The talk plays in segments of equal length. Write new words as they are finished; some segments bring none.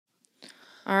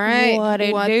All right. What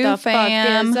it What do, the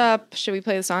fam? fuck is up? Should we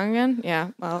play the song again?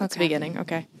 Yeah. Well, it's Okay. beginning.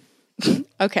 Okay.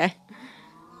 Okay.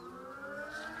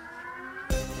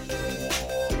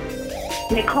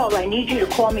 Nicole, I need you to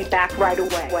call me back right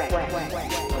away.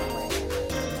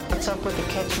 What's up with the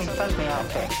catch me, fuck me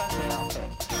outfit?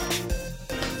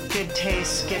 Good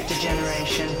taste, skip the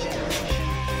generation.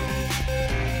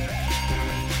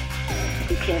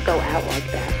 You can't go out like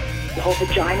that. Your whole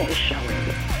vagina is showing.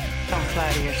 Don't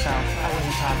flatter yourself. I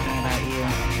wasn't talking about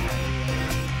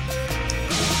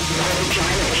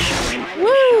you.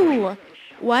 Woo!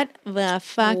 What the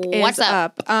fuck What's is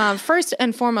up? First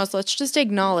and foremost, let's just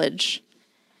acknowledge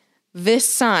this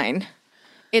sign.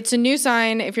 It's a new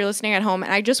sign if you're listening at home.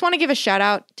 And I just want to give a shout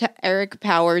out to Eric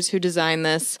Powers who designed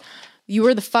this. You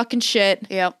were the fucking shit.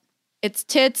 Yep. It's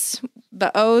tits.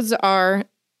 The O's are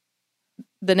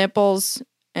the nipples.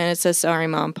 And it says Sorry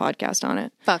Mom podcast on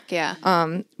it. Fuck yeah.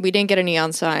 We didn't get a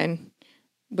neon sign,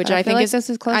 which I feel think like is this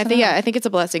is close I think enough. I think it's a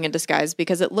blessing in disguise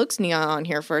because it looks neon on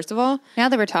here. First of all, Now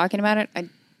that we're talking about it, I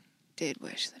did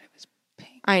wish that it was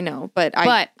pink. I know, but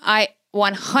I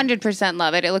 100%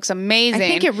 love it. It looks amazing. I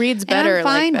think it reads better. And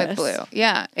I'm fine like with this. blue.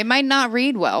 Yeah. It might not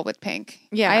read well with pink.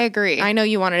 Yeah, I agree. I know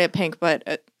you wanted it pink,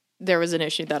 but there was an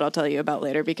issue that I'll tell you about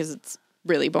later because it's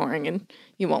really boring and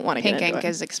you won't want to get Pink into ink it.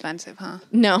 is expensive, huh?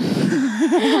 No.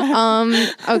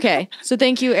 Okay. So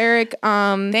thank you, Eric.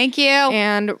 Thank you.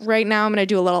 And right now I'm going to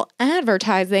do a little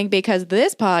advertising because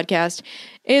this podcast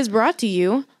is brought to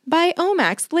you by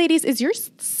Omax. Ladies, is your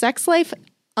sex life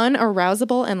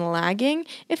unarousable and lagging?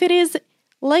 If it is,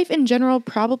 life in general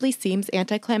probably seems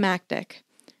anticlimactic.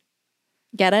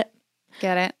 Get it?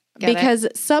 Get it? Because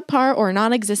subpar or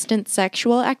non-existent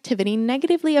sexual activity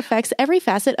negatively affects every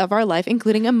facet of our life,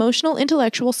 including emotional,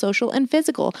 intellectual, social, and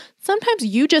physical. Sometimes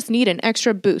you just need an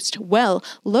extra boost. Well,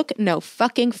 look no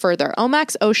fucking further.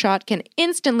 Omax O-Shot can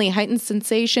instantly heighten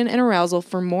sensation and arousal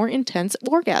for more intense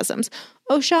orgasms.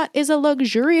 O-Shot is a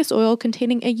luxurious oil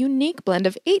containing a unique blend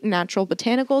of 8 natural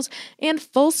botanicals and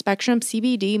full-spectrum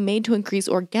CBD made to increase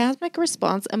orgasmic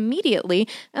response immediately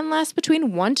and last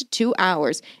between 1 to 2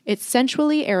 hours. It's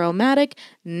sensually aromatic,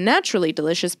 naturally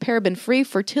delicious, paraben-free,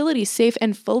 fertility-safe,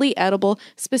 and fully edible,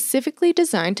 specifically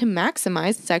designed to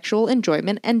maximize sexual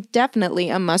enjoyment and definitely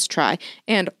a must-try.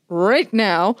 And right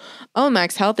now,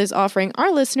 Omax Health is offering our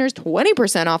listeners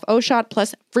 20% off O-Shot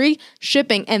plus free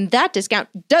shipping, and that discount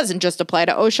doesn't just apply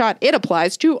to O-Shot, it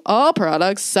applies to all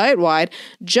products site-wide.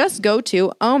 Just go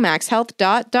to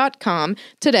omaxhealth.com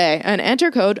today and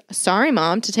enter code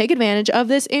SORRYMOM to take advantage of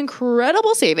this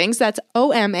incredible savings. That's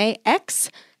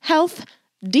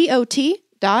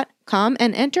omaxhealth.com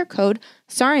and enter code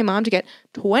SORRYMOM to get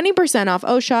 20% off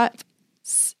O-Shot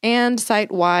and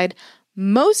site-wide.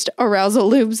 Most arousal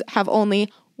lubes have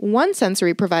only one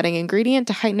sensory providing ingredient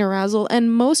to heighten arousal,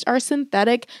 and most are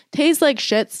synthetic, taste like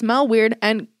shit, smell weird,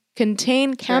 and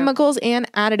contain chemicals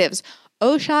and additives.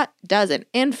 O-Shot doesn't.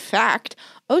 In fact,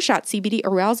 O-Shot CBD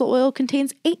arousal oil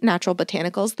contains 8 natural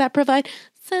botanicals that provide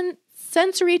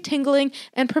sensory tingling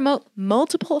and promote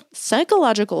multiple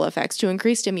psychological effects to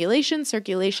increase stimulation,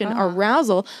 circulation,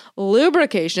 arousal,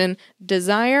 lubrication,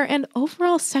 desire, and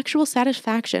overall sexual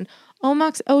satisfaction.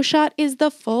 Omax O-Shot is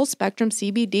the full spectrum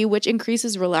CBD, which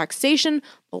increases relaxation,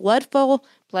 blood flow,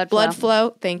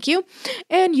 thank you,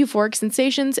 and euphoric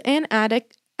sensations, and added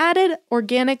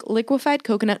organic liquefied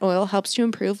coconut oil helps to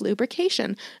improve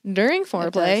lubrication. During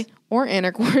foreplay or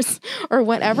intercourse or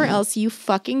whatever else you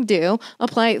fucking do,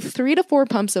 apply 3 to 4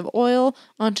 pumps of oil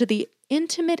onto the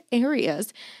intimate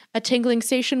areas. A tingling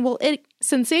sensation will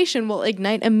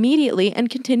ignite immediately and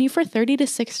continue for 30 to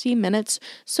 60 minutes.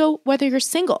 So whether you're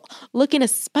single, looking to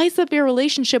spice up your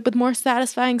relationship with more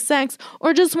satisfying sex,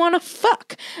 or just want to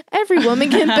fuck, every woman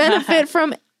can benefit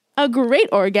from a great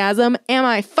orgasm. Am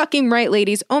I fucking right,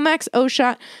 ladies? Omax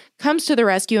O-Shot comes to the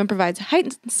rescue and provides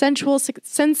heightened sensual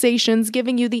sensations,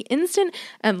 giving you the instant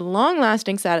and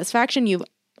long-lasting satisfaction you've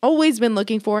always been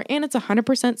looking for, and it's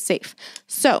 100% safe.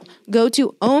 So go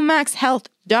to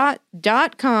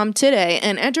omaxhealth.com today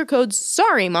and enter code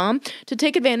SORRYMOM to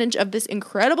take advantage of this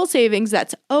incredible savings.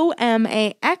 That's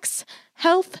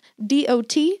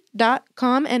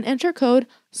omaxhealth.com and enter code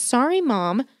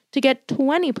SORRYMOM to get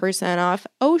 20% off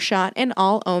O-Shot and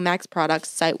all Omax products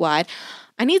site-wide.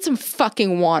 I need some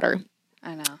fucking water.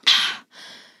 I know.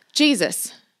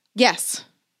 Jesus. Yes.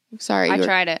 Sorry. I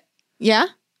tried it. Yeah?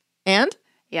 And?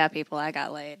 Yeah, people, I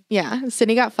got laid. Yeah,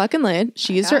 Sydney got fucking laid.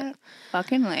 She used her.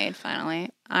 Fucking laid, finally.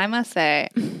 I must say,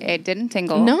 it didn't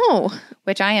tingle. No.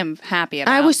 Which I am happy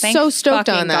about. I was Thank so stoked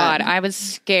fucking on that. God. I was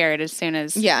scared as soon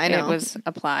as I know. it was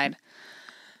applied.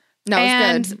 No,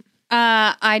 it was good.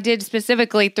 I did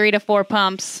specifically 3 to 4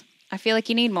 pumps I feel like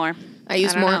you need more. I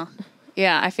use don't more. know.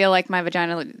 Yeah, I feel like my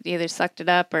vagina either sucked it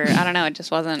up or I don't know. It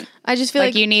just wasn't. I just feel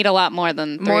like you need a lot more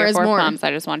than 3 more or is 4 more. pumps.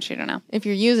 I just want you to know. if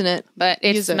you're using it, But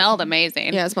it Use it. smelled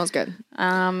amazing. yeah, it smells good.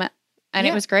 And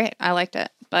Yeah. it was great. I liked it.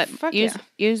 But Fuck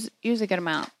use a good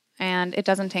amount. And it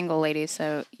doesn't tingle, ladies,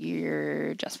 so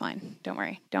you're just fine. Don't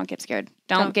worry. Don't get scared.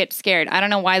 Don't get scared. I don't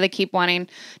know why they keep wanting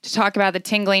to talk about the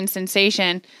tingling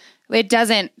sensation. It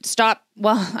doesn't stop.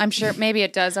 Well, I'm sure maybe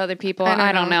it does other people.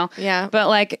 I don't know. Yeah. But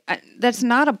like, that's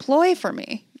not a ploy for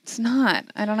me. It's not.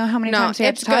 I don't know how many No, times we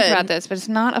have it's to talk good. about this, but it's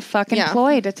not a fucking Yeah.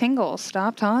 ploy to tingle.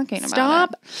 Stop talking about it.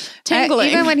 Stop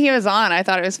tingling. Even when he was on, I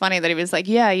thought it was funny that he was like,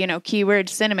 yeah, keyword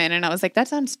cinnamon. And I was like, that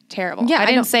sounds terrible. Yeah, I I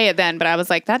didn't don't- say it then, but I was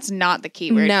like, that's not the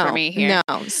keyword no, for me here.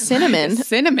 no, cinnamon.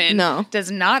 Cinnamon No.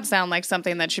 does not sound like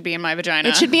something that should be in my vagina.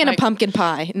 It should be in a Like, pumpkin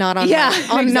pie, not on Yeah,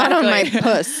 not on my exactly.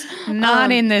 puss.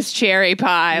 Not in this cherry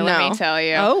pie, let no. me tell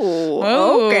you.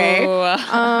 Oh,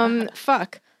 okay.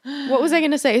 Fuck. What was I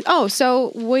going to say? Oh,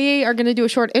 so we are going to do a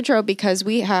short intro because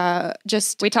we have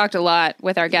just We talked a lot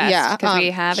with our guests yeah, because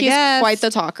we have a he's guest. quite the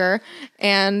talker,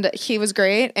 and he was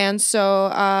great. And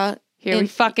so Here we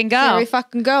fucking go. Here we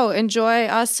fucking go. Enjoy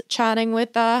us chatting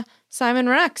with Simon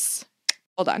Rex.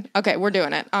 Hold on. Okay, we're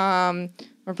doing it.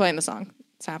 We're playing the song.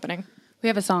 It's happening. We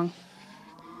have a song.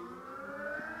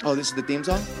 Oh, this is the theme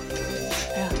song?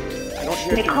 Yeah. I don't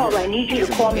hear Nicole, I need you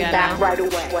to call me Yeah, back no. right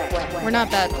away. We're not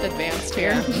that advanced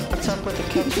here. What's up with the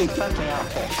Captain Fenty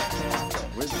outfit?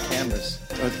 Where's the canvas?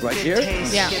 Oh, it's right Good here?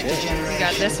 taste, Yeah. good We generation.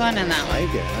 got this one and that one. I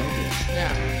get it.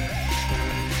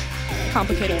 Yeah. You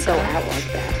Complicated can't go stuff. out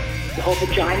like that. The whole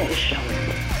vagina is showing.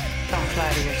 Don't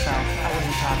flatter yourself. I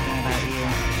wasn't talking about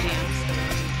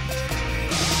you.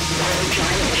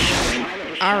 Vagina is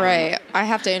showing. All right. I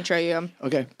have to intro you. I'm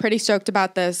Okay. pretty stoked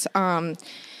about this.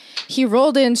 He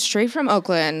rolled in straight from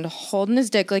Oakland, holding his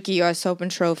dick like a U.S. Open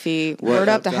trophy. Word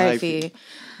up to Hyphy.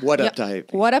 What up to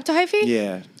Hyphy? What up to Hyphy?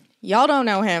 Yeah. Y'all don't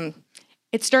know him.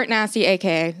 It's Dirt Nasty,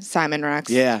 a.k.a. Simon Rex.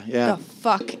 Yeah, yeah. The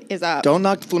fuck is up? Don't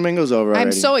knock the flamingos over already.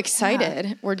 I'm so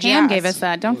excited. We're Pam jazzed. gave us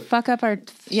that. Don't fuck up our.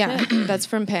 Yeah, that's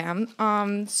from Pam.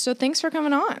 So thanks for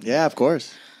coming on. Yeah, of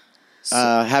course.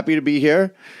 Happy to be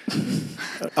here.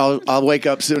 I'll wake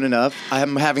up soon enough.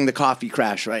 I'm having the coffee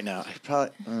crash right now. I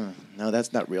probably no,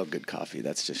 that's not real good coffee.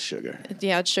 That's just sugar.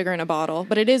 Yeah, it's sugar in a bottle,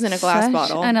 but it is in a glass Such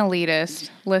bottle. An elitist.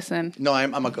 Listen. No,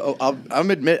 I'm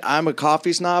a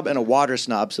coffee snob and a water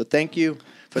snob. So thank you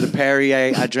for the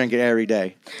Perrier. I drink it every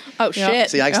day. Oh shit!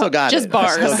 See, I still got Just it.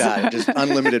 bars. I still got it. Just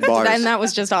unlimited bars. And that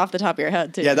was just off the top of your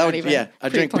head too. Yeah, that not would. even Yeah, I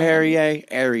drink pre-planned. Perrier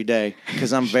every day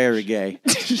because I'm very gay.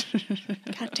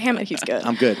 God damn it, he's good.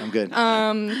 I'm good. I'm good.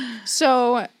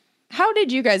 So, how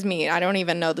did you guys meet? I don't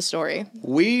even know the story.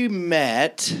 We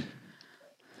met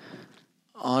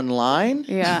online.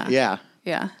 Yeah. Yeah.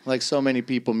 Yeah. Like so many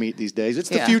people meet these days. It's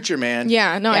the Yeah. future, man.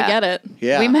 Yeah, no, I Yeah. get it.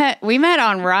 Yeah. We met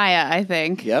on Raya, I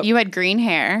think. Yep. You had green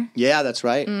hair. Yeah, that's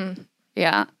right.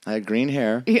 Yeah. I had green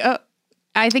hair.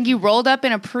 I think you rolled up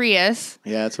in a Prius.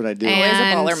 Yeah, that's what I do. Always a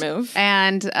and, baller move.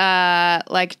 And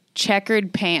like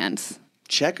checkered pants.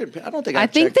 Checkered. I don't think I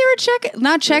think they were checkered,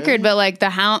 not checkered, but like the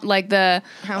Houndstooth.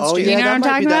 Oh You yeah, know what I'm that might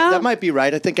talking be about? that might be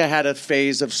right. I think I had a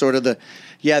phase of sort of the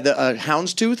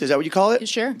houndstooth. Is that what you call it?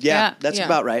 Sure. Yeah, Yeah. that's Yeah.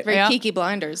 about right. Very Yeah. Peaky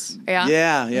Blinders. Yeah.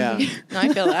 Yeah, yeah. No, I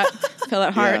feel that. feel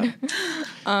that hard.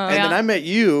 And then I met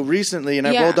you recently, and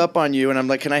I Yeah. rolled up on you, and I'm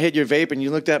like, "Can I hit your vape?" And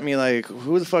you looked at me like,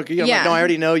 "Who the fuck are you?" I'm Yeah. like, "No, I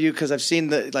already know you because I've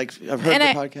seen I've heard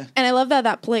the podcast." And I love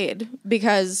that played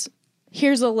because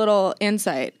here's a little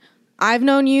insight. I've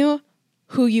known you,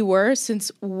 who you were, since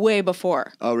way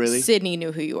before. Oh, really? Sydney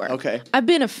knew who you were. Okay. I've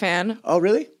been a fan Oh,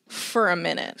 really? for a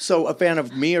minute. So a fan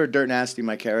of me or Dirt Nasty,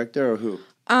 my character, or who?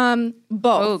 Both.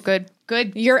 Oh,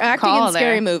 good. You're acting call in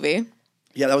Scary there. Movie,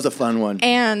 Yeah, that was a fun one.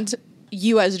 and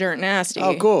you as Dirt Nasty.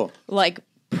 Oh, cool. Like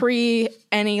pre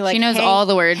any like She knows all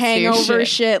the words to your hangover shit.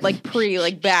 shit, like pre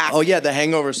like back. Oh yeah, the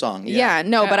Hangover song. Yeah,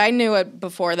 no, Yeah. but I knew it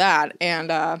before that.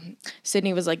 And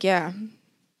Sydney was like, yeah,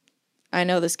 I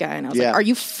know this guy. And I was Yeah. like, are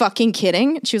you fucking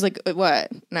kidding? She was like,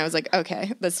 what? And I was like,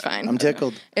 okay, that's fine. I'm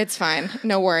tickled. It's fine.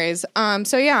 No worries.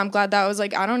 So yeah, I'm glad that was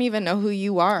like, I don't even know who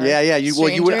you are. Yeah, yeah. You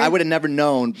would. stranger. I would have never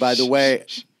known. By the way,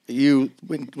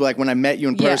 when I met you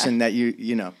in Yeah. person, that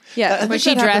you know. Yeah. I think Was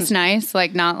she that dressed happens- nice?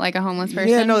 Like not like a homeless person?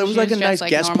 Yeah, no, it was She like a nice dressed,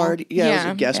 guest normal? party. Yeah, it was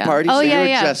Yeah. a guest Yeah. party. Oh, so yeah, you were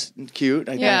yeah. dressed cute.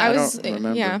 I think. Yeah, I was. don't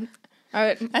remember. Yeah.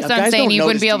 That's Now, what I'm guys saying. don't You wouldn't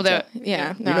notice be able to. detail.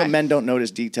 Yeah. You No, know, men don't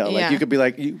notice detail. Like Yeah. you could be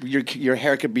like, your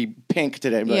hair could be pink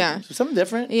today. But Yeah. something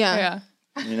different. yeah.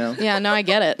 Yeah. You know, Yeah. No, I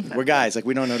get it. we're guys. Like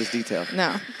we don't notice detail.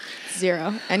 No,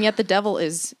 zero. And yet the devil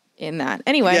is in that.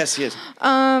 Anyway. Yes, yes.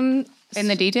 In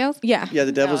the details? Yeah. Yeah,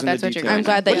 the devil's in that's the what you're detail. going I'm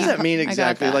glad that What does you- that mean I got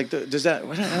exactly? that. Like, does that?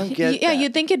 I don't get. Yeah, that.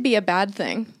 you'd think it'd be a bad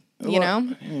thing. You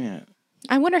know? Yeah.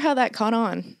 I wonder how that caught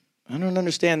on. I don't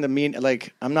understand the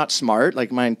like, I'm not smart.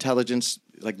 Like, my intelligence,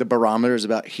 like, the barometer is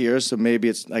about here. So maybe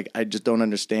it's like, I just don't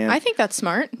understand. I think that's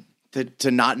smart.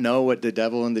 To not know what the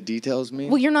devil and the details mean.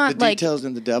 Well, you're not, the like- details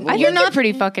and the devil. I think you're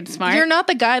pretty fucking smart. You're not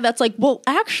the guy that's like, well,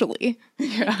 actually,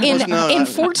 in No,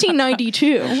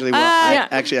 1492. Actually, well, yeah.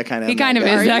 I kind of. he kind of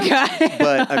is that guy.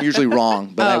 But I'm usually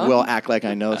wrong. But I will act like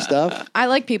I know stuff. I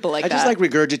like people like I that. just like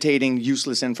regurgitating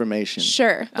useless information.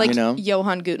 Sure. Like, You know?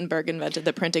 Johann Gutenberg invented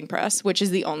the printing press, which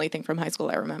is the only thing from high school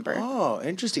I remember. Oh,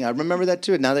 interesting. I remember that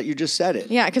too. Now that you just said it.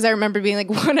 Yeah, because I remember being like,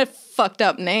 what a fucked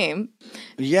up name.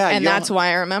 Yeah. And that's why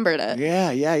I remembered it.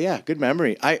 Yeah. Good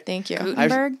memory. Thank you.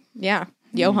 Gutenberg? Yeah,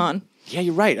 Johann. Yeah,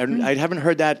 you're right. I haven't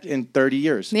heard that in 30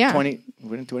 years. Yeah. 20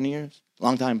 years.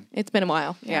 Long time. It's been a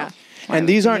while. Yeah. And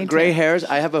these aren't gray hairs.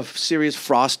 I have a serious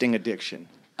frosting addiction.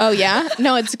 Oh, yeah?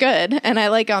 No, it's good. And I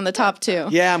like on the top, too.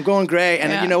 Yeah, I'm going gray.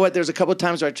 And Yeah. you know what? There's a couple of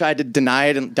times where I tried to deny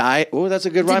it and diet. Oh, that's a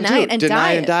good rhyme, Deny too. it and Deny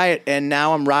diet. and diet. And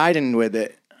now I'm riding with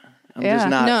it. I'm Yeah. just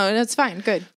not. No, it's fine.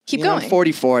 Good. Keep You know, going. I'm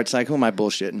 44. It's like, who am I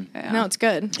bullshitting? No, it's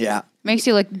good. Yeah. Makes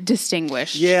you look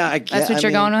distinguished. Yeah, I That's what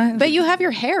you're going with? But you have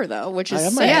your hair, though, which I is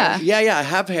have sick. my Yeah. hair. Yeah, I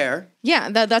have hair. Yeah,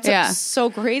 that's Yeah. so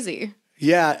crazy.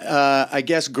 Yeah, I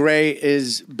guess gray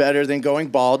is better than going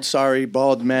bald. Sorry,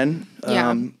 bald men.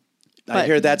 Yeah. I But-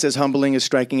 hear that's as humbling as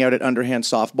striking out at underhand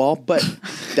softball, but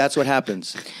that's what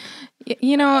happens.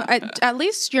 You know, at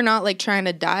least you're not like trying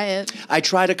to diet. I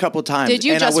tried a couple times. Did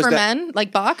you and I just was for that- men,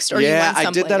 like boxed, or you Yeah, went I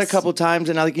someplace? did that a couple times,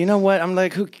 and I like, you know what? I'm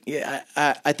like, who? Yeah,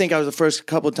 I think I was the first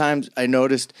couple times I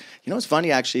noticed. You know, what's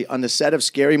funny actually? On the set of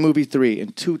Scary Movie 3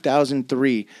 in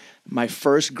 2003, my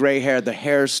first gray hair, the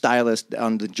hairstylist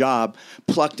on the job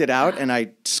plucked it out, and I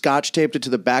scotch taped it to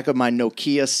the back of my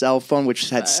Nokia cell phone, which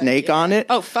had Snake on it.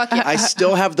 Oh, fuck yeah. I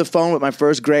still have the phone with my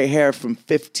first gray hair from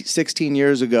 16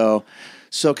 years ago.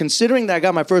 So considering that I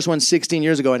got my first one 16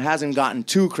 years ago, it hasn't gotten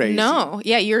too crazy. No,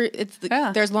 yeah,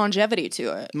 Yeah. there's longevity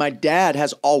to it. My dad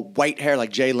has all white hair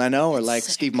like Jay Leno or like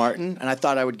Steve Martin, and I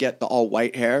thought I would get the all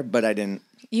white hair, but I didn't.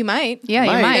 You might. Yeah,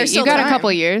 Might. you might. There's You still got time. a couple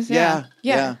years. Yeah.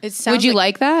 Yeah. It sounds Would you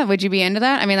like that? Would you be into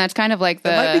that? I mean, that's kind of like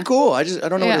the. It might be cool. I don't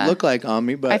know what Yeah. it looked like on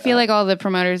me, but I feel like all the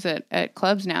promoters at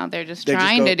clubs now, they're just They just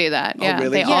trying go- to do that. Oh, Yeah, really?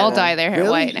 they Yeah. all dye their hair Really?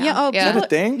 white now. Yeah. Oh, Is that a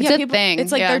thing? It's a thing,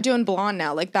 It's like yeah. they're doing blonde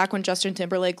now. Like back when Justin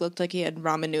Timberlake looked like he had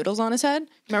ramen noodles on his head.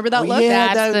 Remember that Oh, look?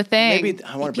 yeah. That's the thing. Maybe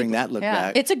I want to bring that look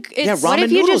Yeah. back. It's yeah, what ramen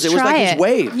if you noodles. just It was like try his it?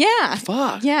 wave. Yeah.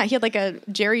 Fuck. Yeah, he had like a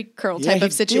Jerry curl Yeah, type he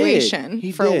of situation did.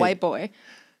 He for a did. white boy.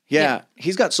 Yeah,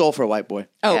 he's got soul for a white boy.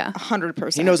 Oh, Yeah.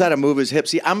 100%. He knows how to move his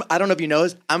hips. See, I don't know if you know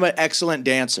this. I'm an excellent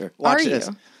dancer. Watch Are this.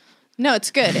 you? No,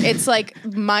 it's good. It's like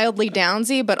mildly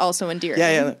downsy, but also endearing.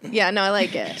 Yeah. Yeah, no, I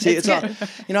like it. See, it's all, good.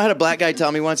 you know, I had a black guy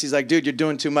tell me once, he's like, dude, you're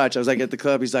doing too much. I was like, at the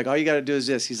club, he's like, all you got to do is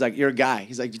this. He's like, you're a guy.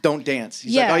 He's like, don't dance.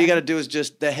 He's like, Yeah. all you got to do is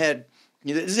just the head.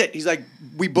 This is it. He's like,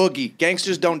 we boogie.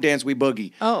 Gangsters don't dance, we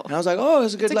boogie. Oh. And I was like, oh,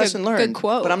 it's a good a lesson good learned.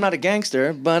 quote. But I'm not a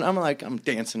gangster, but I'm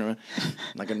dancing around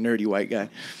like a nerdy white guy.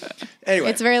 Anyway.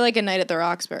 It's very like a night at the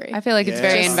Roxbury. I feel like it's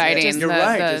very Yes. inviting. You're the-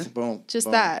 right. the- Just boom. Just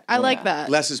boom, that. I boom. like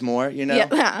that. Less is more, you know?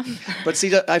 Yeah. But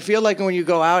see, I feel like when you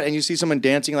go out and you see someone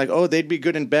dancing, like, oh, they'd be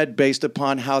good in bed based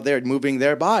upon how they're moving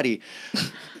their body.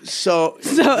 So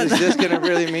is this going to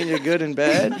really mean you're good in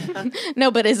bed? No,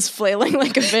 but is flailing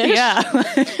like a fish. Yeah.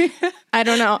 I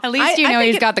don't know. At least you know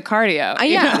he's got the cardio.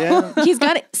 Yeah. Yeah. He's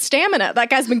got stamina. That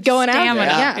guy's been going Stamina.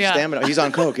 out. Yeah. Stamina. He's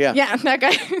on coke, yeah. Yeah, that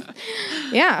guy.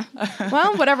 Yeah.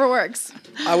 Well, whatever works.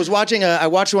 I was watching, I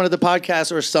watched one of the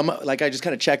podcasts or some, like I just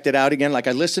kind of checked it out again. Like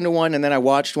I listened to one and then I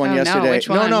watched one Oh, no, yesterday. which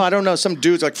one? No, I don't know. Some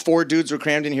dudes, like 4 dudes were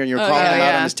crammed in here and you're calling yeah, him out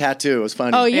yeah. on his tattoo. It was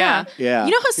funny. Oh, yeah. Yeah.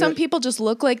 You know how some people just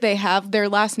look like they have their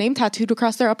last name tattooed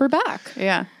across their upper back?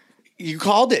 Yeah. You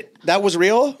called it. That was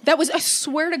real? That was, I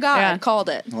swear to God, Yeah. called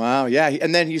it. Wow, yeah.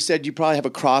 And then you said you probably have a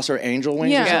cross or angel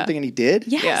wings Yeah. or something, and he did?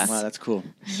 Yes. Yeah. Wow, that's cool.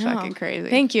 Fucking crazy.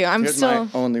 Thank you. I'm Here's still.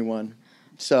 my only one.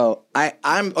 So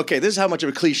I'm okay. This is how much of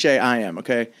a cliche I am.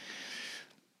 Okay,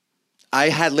 I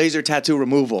had laser tattoo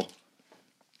removal.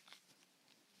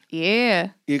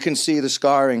 Yeah. You can see the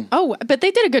scarring. Oh, but they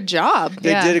did a good job. They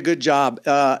Yeah. did a good job.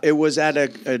 It was at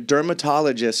a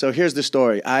dermatologist. So here's the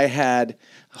story. I had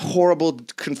horrible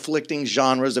conflicting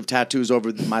genres of tattoos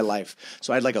over my life.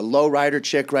 So I had like a lowrider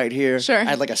chick right here. Sure. I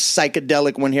had like a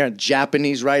psychedelic one here, a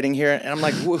Japanese writing here. And I'm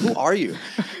like, who are you?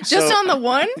 Just So- on the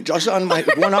one? Just on my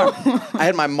one arm. I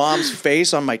had my mom's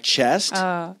face on my chest.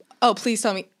 Oh, please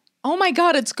tell me. Oh my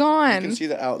God, it's You gone. can see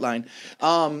the outline.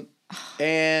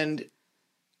 And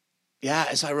yeah,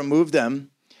 as I removed them,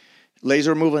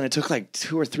 laser removal, and it took like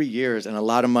 2 or 3 years and a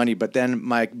lot of money. But then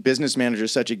my business manager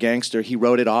is such a gangster. He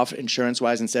wrote it off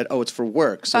insurance-wise and said, "Oh, it's for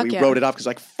work." So Fuck we yeah. wrote it off because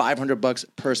like $500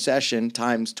 per session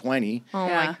times 20. Oh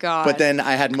Yeah. my god. But then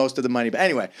I had most of the money. But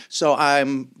anyway, so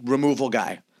I'm removal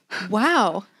guy.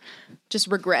 wow. Just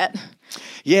regret.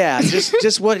 Yeah,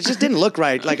 just what it just didn't look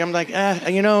right. Like I'm like,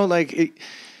 like it,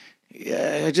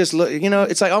 yeah, it just look,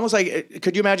 it's like almost like,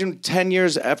 could you imagine 10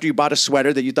 years after you bought a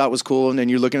sweater that you thought was cool, and then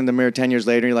you're looking in the mirror 10 years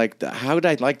later, and you're like, how did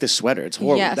I like this sweater? It's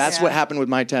horrible. Yes. That's what happened with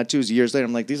my tattoos years later.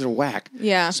 I'm like, these are whack.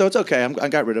 Yeah. So it's okay. I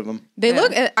got rid of them. They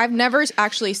look. I've never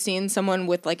actually seen someone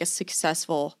with like a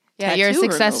successful. Yeah, you're a tattoo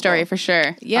success removal. story for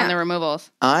sure. Yeah. On the removals.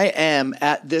 I am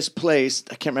at this place.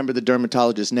 I can't remember the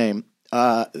dermatologist's name.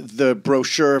 The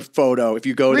brochure photo, if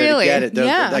you go there to Really? get it,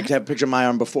 Yeah. like have a picture of my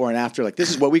arm before and after, like, this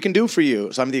is what we can do for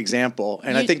you. So I'm the example.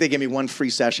 And I You- think they give me one free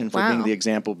session for Wow. being the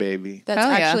example baby. That's Hell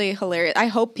yeah. actually hilarious. I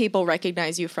hope people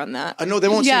recognize you from that. No, they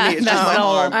won't Yeah, see me. It's just my no.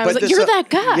 arm. I was But like, this, "You're that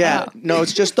guy." Yeah. No,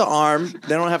 it's just the arm.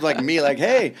 They don't have like me, like,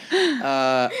 hey.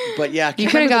 But yeah. I You can't could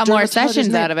have remember got the more dermatologist's sessions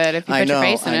name. out of it if you I put know, your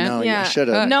face in I it. know. Yeah. Yeah, should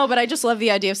have. No, but I just love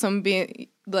the idea of someone being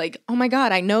like, "Oh my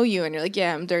god, I know you," and you're like,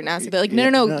 "Yeah, I'm Dirt Nasty." They're like, "No,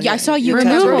 No, I yeah. saw you You're in a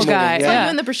the tattoo removal brochure. guy, I saw yeah. you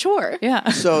in the brochure." Yeah.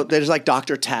 So there's like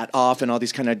Dr. Tat Off and all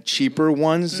these kind of cheaper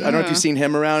ones. I don't know if you've seen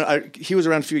him around. He was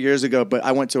around a few years ago, but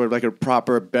I went to like a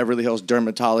proper Beverly Hills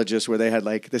dermatologist where they had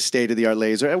like the state of the art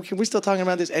laser. Can we still talking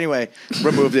about this? Anyway,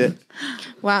 removed it.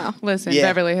 Wow. Listen, Yeah.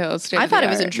 Beverly Hills. I thought it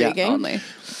was state-of-the-art intriguing. Only.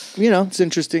 It's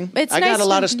interesting. It's I nice got a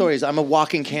lot to- of stories. I'm a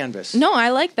walking canvas. No, I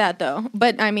like that though.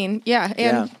 But I mean, yeah, and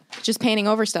Yeah. just painting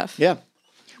over stuff. Yeah.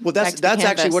 Well, Back to the that's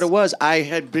actually canvas. what it was. I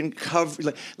had been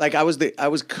like I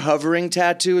was covering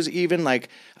tattoos. Even like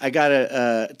I got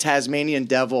a Tasmanian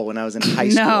devil when I was in high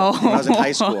school. No. When I was in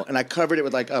high school, and I covered it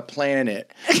with like a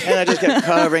planet, and I just kept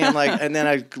covering and and then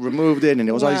I removed it, and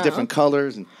it was all these Wow. different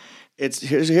colors. And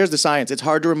here's the science. It's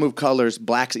hard to remove colors.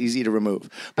 Black's easy to remove,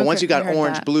 but once you got I heard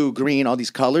orange, that. blue, green, all these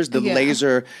colors, the Yeah.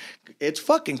 laser. It's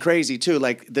fucking crazy too.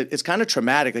 Like it's kind of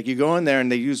traumatic. Like you go in there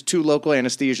and they use 2 local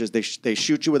anesthesias. They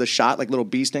shoot you with a shot, like little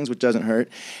bee stings, which doesn't hurt,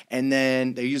 and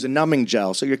then they use a numbing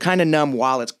gel, so you're kind of numb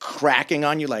while it's cracking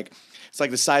on you. Like it's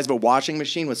like the size of a washing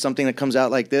machine with something that comes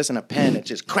out like this and a pen. It's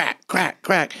just crack, crack,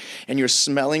 crack, and you're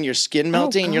smelling your skin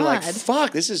melting. And you're like, God.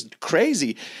 fuck, this is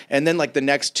crazy. And then like the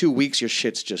next 2 weeks, your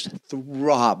shit's just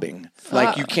throbbing.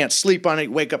 Like you can't sleep on it.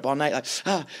 You wake up all night like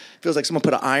feels like someone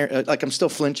put an iron. Like I'm still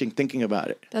flinching thinking about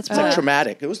it. That's it's like bad.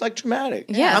 traumatic. It was like traumatic.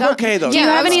 Yeah, I'm that- okay though. Do you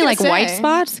Yeah, I have was any gonna like white say.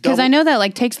 spots? Because I Double- know that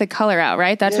like takes the color out,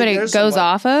 right? That's what it there's goes some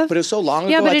white- off of. But it was so long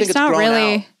yeah, ago. but I think it's not grown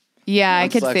really. out. Yeah, I I'm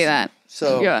could see flexing. that.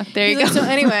 So Yeah, there you go. So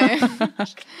anyway,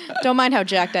 don't mind how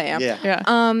jacked I am. yeah.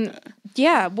 Yeah.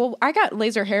 Yeah, well, I got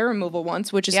laser hair removal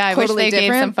once, which is Yeah, I wish totally they gave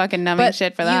different. some fucking numbing but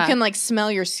shit for that. You can like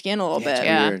smell your skin a little Yeah, it's bit.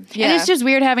 Yeah. weird. Yeah. And it's just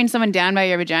weird having someone down by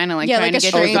your vagina, like Yeah, trying like to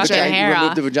a get your stranger. fucking You hair you off.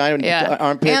 remove the vagina and Yeah.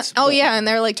 armpits. And, and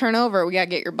they're like, turn over. We gotta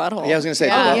get your butthole. Yeah, I was gonna say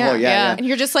Yeah. the butthole. Yeah. And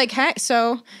you're just like, hey,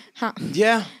 so how?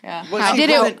 Yeah. Yeah. Well, How see, did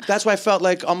it- that's why I felt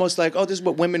like almost like, oh, this is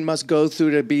what women must go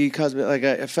through to be cosmetic.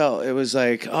 Like I felt it was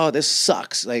like, oh, this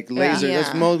sucks. Like laser. Yeah.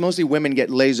 That's mostly women get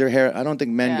laser hair. I don't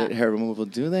think men Yeah. get hair removal.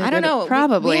 Do they? I don't know.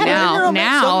 Probably We had a- now. some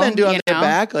Now, men do on you their know.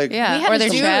 back. Like Yeah. We had Or a their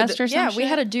dude, chest or some yeah, we shit.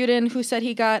 had a dude in who said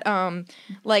he got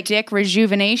like Dick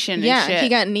rejuvenation. Yeah, and shit. he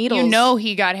got needles. You know,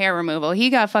 he got hair removal. He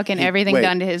got fucking everything wait.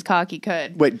 done to his cock he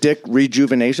could. Wait, dick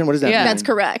rejuvenation. What does that Yeah. mean? that's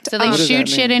correct. So they does that shoot mean?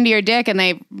 shit into your dick and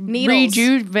they Needles.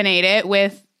 rejuvenate it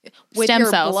with stem your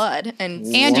cells. blood and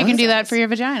And you What? can do that for your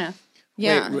vagina.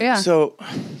 yeah. Wait, Yeah. So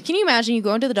Can you imagine you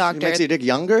go into the it doctor? makes your dick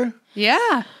younger.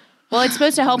 Yeah. Well, it's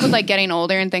supposed to help with like getting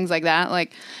older and things like that.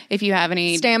 Like if you have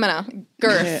any Stamina,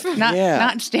 girth.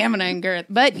 not stamina and girth,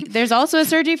 but there's also a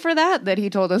surgery for that he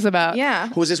told us about. Yeah.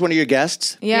 Was this one of your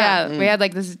guests? Yeah. We had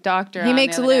like this doctor. He on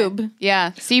makes the other day. lube.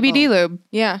 Yeah, CBD lube.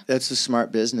 Yeah. That's a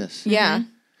smart business. Yeah.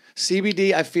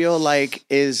 CBD, I feel like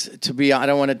is I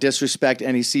don't want to disrespect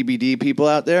any CBD people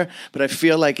out there, but I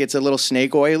feel like it's a little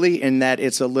snake oily in that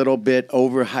it's a little bit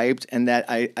overhyped, and that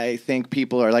I think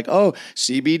people are like, oh,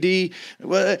 CBD,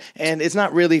 what? And it's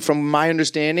not really, from my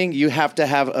understanding, you have to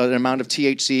have an amount of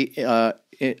THC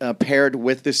paired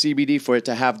with the CBD for it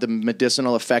to have the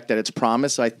medicinal effect that it's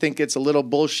promised. So I think it's a little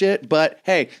bullshit, but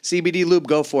hey, CBD lube,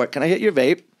 go for it. Can I hit your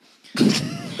vape?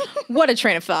 What a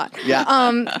train of thought. Yeah.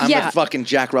 I'm yeah. a fucking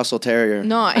Jack Russell Terrier.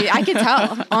 No, I could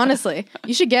tell. Honestly,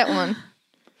 you should get one.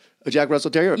 A Jack Russell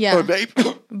Terrier? Yeah. Or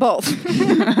vape? Both.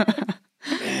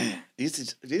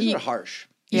 These are harsh.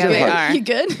 Yeah, they harsh. are. You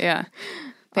good? Yeah.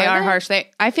 They Are are they? harsh.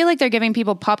 I feel like they're giving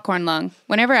people popcorn lung.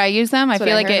 Whenever I use them, I what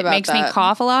feel I like heard it about makes me that.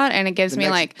 cough a lot, and it gives The me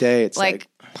next like day it's like-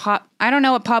 pop. I don't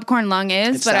know what popcorn lung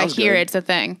is, It but I sounds hear good. it's a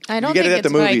thing. I don't You get think it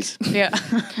at the it's movies.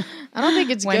 Yeah. I don't think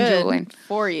it's When good juuling.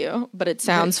 for you, but it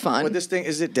sounds fun. What this thing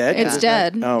is it dead? It's Is it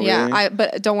dead. not- Oh, yeah, really?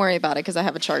 but don't worry about it because I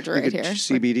have a charger You right could here.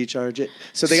 CBD charge it.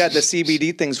 So they got the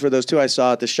CBD things for those too. I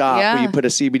saw at the shop where Yeah. you put a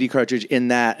CBD cartridge in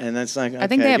that, and that's like. I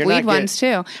think okay, they have you're not weed ones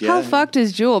too. Yeah. How fucked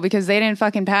is Juul? Because they didn't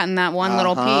fucking patent that one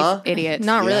little Uh-huh. piece, idiots.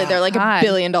 Not really. Yeah. They're like God. $1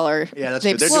 billion. Yeah, that's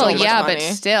They've true. They're so Well, doing much yeah, money. but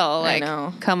still, like,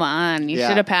 know. come on, you Yeah.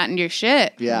 should have patented your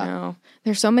shit. Yeah. I know.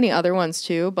 There's so many other ones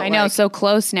too, but I know, like, so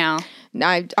close now.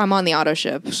 I'm on the auto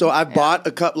ship. So I've bought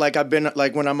a cup, like I've been,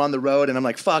 like when I'm on the road and I'm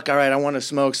like, fuck, all right, I want to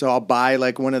smoke. So I'll buy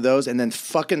like one of those and then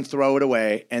fucking throw it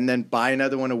away and then buy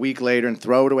another one a week later and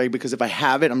throw it away because if I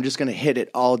have it, I'm just going to hit it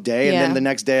all day. And Yeah. then the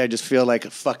next day I just feel like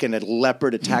fucking a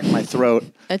leopard attacked my throat.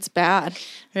 It's bad.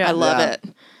 Yeah. I love Yeah. it.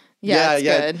 Yeah, it's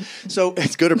good. So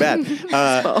it's good or bad.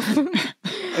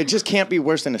 It just can't be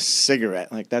worse than a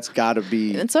cigarette. Like that's got to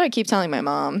be. That's what I keep telling my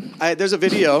mom. There's a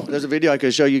video I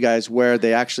could show you guys where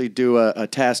they actually do a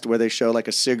test where they show like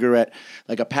a cigarette,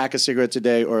 like a pack of cigarettes a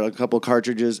day or a couple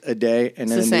cartridges a day, and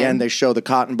then the in same. the end they show the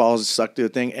cotton balls sucked through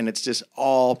the thing, and it's just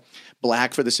all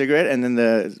black for the cigarette, and then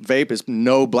the vape is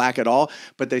no black at all.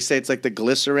 But they say it's like the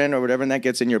glycerin or whatever, and that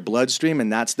gets in your bloodstream,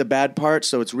 and that's the bad part.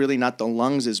 So it's really not the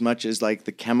lungs as much as like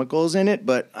the chemicals in it.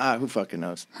 But who fucking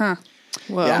knows?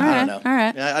 Whoa. Yeah, I don't know. all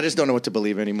right. I just don't know what to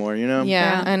believe anymore. You know?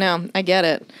 Yeah, I know. I get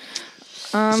it.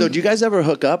 So do you guys ever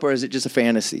hook up, or is it just a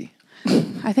fantasy?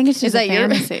 I think it's just that a your-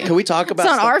 fantasy. Can we talk about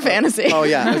not stuff? our fantasy. Oh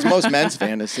yeah, it's most men's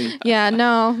fantasy. Yeah,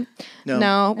 no.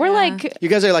 We're like, You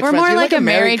guys are like We're friends. more You're like a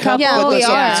married couple. Yeah, we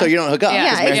so, are. so you don't hook up. Yeah.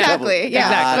 It's yeah, married exactly. couple. Yeah,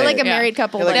 Exactly. we're like a Yeah. married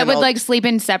couple. You're like that an would old- like sleep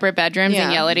in separate bedrooms Yeah.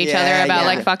 and yell at each Yeah, other about yeah.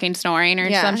 like fucking snoring or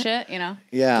Yeah. some shit, you know?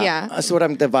 Yeah, Yeah. That's what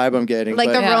the vibe I'm getting. like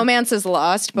but- the Yeah. romance is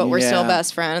lost, but we're still Yeah.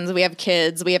 best friends. We have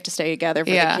kids. We have to stay together for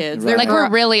Yeah. the kids. Right. Like we're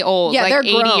really old, yeah, like they're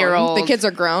 80-year-old. grown. The kids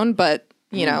are grown, but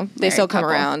you know they Married still come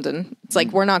couple. around, and it's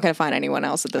like we're not going to find anyone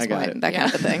else at this I got point. it. That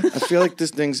kind of a thing. I feel like this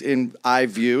thing's in eye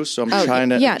view, so I'm Oh, trying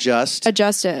to yeah. adjust.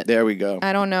 Adjust it. There we go.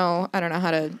 I don't know how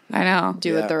to I know.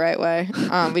 do Yeah. it the right way.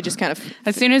 We just kind of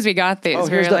As soon as we got these, Oh, we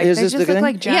here's were the- like, is they this just the look thing?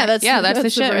 like giant. that's the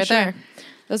shit right brochure. there.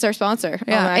 That's our sponsor.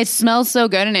 Yeah, Omax. it smells so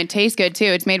good and it tastes good too.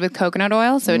 It's made with coconut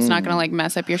oil, so it's not gonna like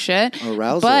mess up your shit.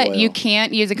 Arousal but oil. you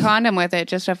can't use a condom with it.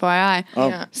 Just FYI. Oh.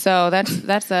 Yeah. So that's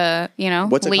a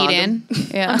What's a lead condom? in.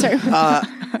 Yeah.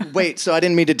 Wait, so I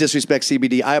didn't mean to disrespect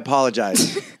CBD. I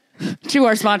apologize. To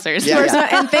our sponsors. Yeah.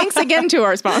 And thanks again to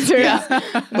our sponsors.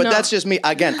 But that's just me.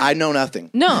 Again, I know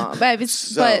nothing. No, but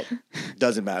So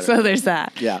doesn't matter. So there's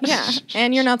that. yeah. yeah,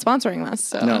 and you're not sponsoring us,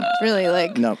 so No. it's really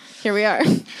like No. here we are.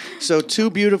 So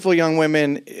two beautiful young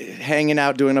women hanging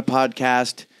out doing a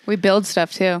podcast. We build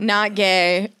stuff too. Not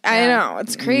gay. I know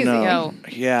it's crazy. No. Yo.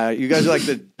 Yeah, you guys are like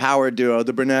the power duo,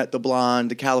 the brunette, the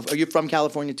blonde, the Are you from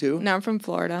California too? No, I'm from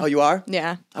Florida. Oh, you are?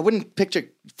 Yeah, I wouldn't picture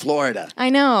Florida. I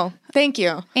know. Thank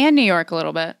you. And New York a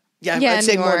little bit. Yeah, Yeah, I'd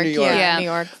say New more York. New York. Yeah, Yeah. New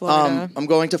York, Florida. I'm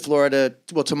going to Florida.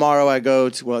 Well, tomorrow I go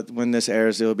to, well, when this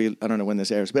airs, it'll be, I don't know when this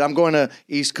airs, but I'm going to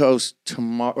East Coast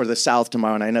tomorrow, or the South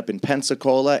tomorrow, and I end up in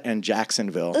Pensacola and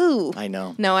Jacksonville. Ooh. I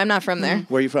know. No, I'm not from there.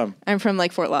 Where are you from? I'm from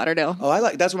like Fort Lauderdale.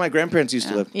 Oh, that's where my grandparents used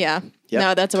to live. Yeah. Yep.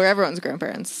 No, that's where everyone's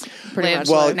grandparents pretty Live. much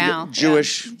Well, live. now.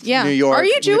 Jewish, Yeah. New York. Are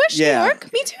you Jewish? Yeah. New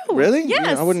York? Me too. Really? Yes.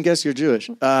 Yeah, I wouldn't guess you're Jewish.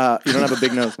 You don't have a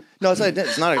big nose. No, it's not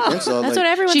an insult. That's like- what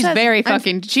everyone She's says. very I'm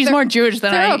fucking. She's more Jewish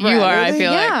than thoroughbred. you are. I Really?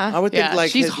 feel Yeah. like. I would think Yeah,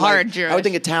 like she's his, hard like, Jewish. I would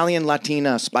think Italian,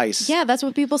 Latina spice. Yeah, that's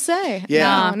what people say.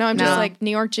 Yeah. No, I'm just No. like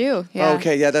New York Jew. Yeah.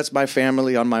 Okay, yeah, that's my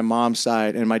family on my mom's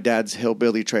side, and my dad's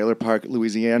hillbilly trailer park,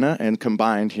 Louisiana, and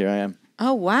combined, here I am.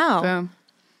 Oh wow. Boom.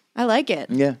 I like it.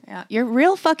 Yeah. Yeah, you're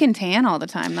real fucking tan all the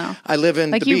time though. I live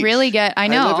in Like the you beach. really get. I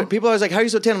know. People are always like, how are you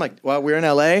so tan? I'm like, well, we're in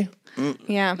LA.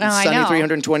 Yeah. No, I Sunny know.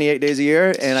 328 days a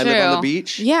year, and I live on the True.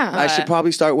 beach. Yeah. I should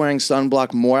probably start wearing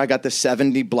sunblock more. I got the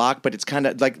 70 block, but it's kind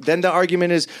of like, then the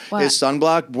argument is What?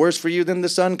 sunblock worse for you than the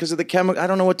sun because of the chemical? I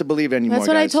don't know what to believe anymore, That's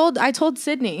what guys. I told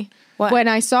Sydney. What? When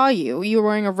I saw you, you were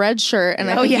wearing a red shirt, and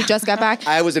I think you just got back.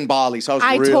 I was in Bali, so I was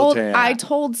I real tan.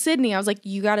 told Sydney, I was like,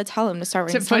 you got to tell him to start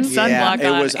wearing To put sun- sunblock Yeah, it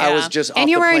on. was. I was just. And off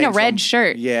you're the wearing a plane red from-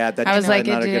 shirt. Yeah, that I was like,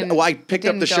 not it a good. didn't- Well, I picked up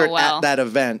didn't the go shirt well. at that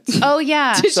event. Oh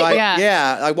yeah. So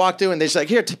yeah. I walked through and they're just like,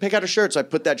 here, pick out a shirt. So I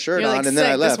put that shirt You're on like, and then I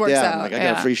 "Sick, this left. works Yeah, out." I'm like, I got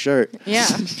Yeah. a free shirt. Yeah.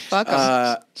 Fuck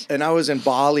 'em. And I was in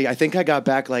Bali. I think I got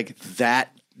back like that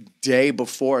day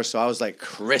before, so I was like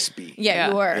crispy. Yeah, Yeah.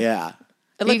 you were. Yeah.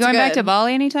 It Are you looks going back good. to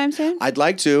Bali anytime soon? I'd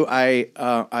like to.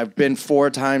 I've been 4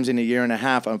 times in a year and a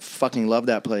half. I fucking love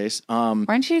that place. Why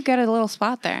don't you get a little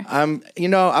spot there?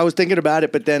 I was thinking about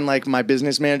it, but then like my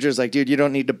business manager is like, dude, you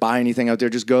don't need to buy anything out there.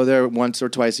 Just go there once or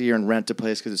twice a year and rent a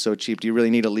place because it's so cheap. Do you really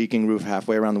need a leaking roof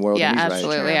halfway around the world? Yeah, And he's right.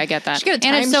 absolutely. I get that. Should get a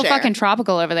And it's so timeshare. fucking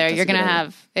tropical over there. You're a going to good idea.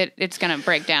 have it. It's going to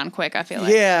break down quick, I feel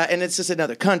like. Yeah, and it's just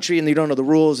another country, and you don't know the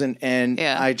rules. And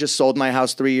Yeah. I just sold my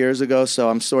house 3 years ago, so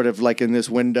I'm sort of like in this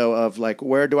window of like,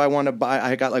 where do I want to buy?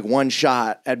 I got like one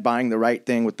shot at buying the right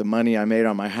thing with the money I made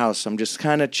on my house. So I'm just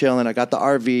kind of chilling. I got the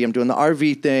RV. I'm doing the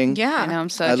RV thing. Yeah. I know. I'm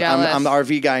so jealous. I'm the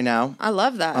RV guy now. I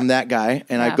love that. I'm that guy,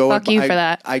 and I Yeah, go. fuck and, you for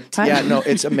that. Yeah, no,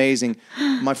 it's amazing.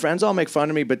 My friends all make fun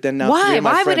of me, but then now three Why? of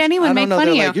my Why would friends- I anyone don't make know, fun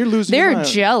they're of you? like, You're losing your They're mind.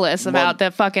 jealous Well, about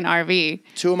the fucking RV.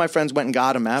 2 of my friends went and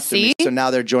got him after me, See? so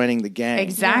now they're joining the gang.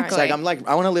 Exactly. It's like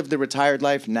I want to live the retired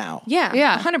life now. yeah.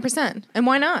 Yeah. 100%. And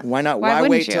why not? Why not? Why Why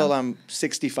wouldn't wait you? till I'm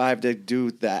 65 to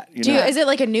do that? You Do know? you, is it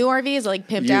like a new RV? Is it like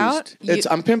pimped out?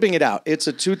 I'm pimping it out. It's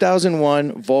a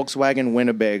 2001 Volkswagen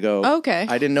Winnebago. Okay.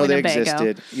 I didn't know Winnebago. they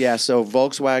existed. Yeah, so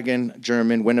Volkswagen,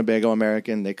 German, Winnebago,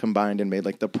 American, they combined and made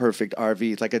like the perfect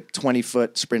RV. It's like a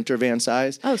 20-foot Sprinter van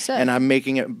size. Oh, sick. And I'm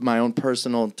making it my own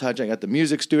personal touch. I got the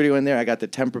music studio in there. I got the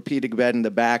Tempur-Pedic bed in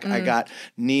the back. I got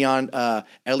neon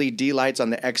LED lights on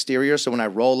the exterior, so when I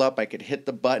roll up, I could hit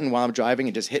the button while I'm driving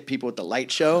and just hit people with the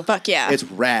light show. Fuck yeah. It's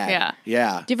rad. Yeah.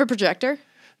 Yeah. Do you have a projector?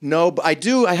 No, but I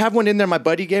do. I have one in there my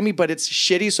buddy gave me, but it's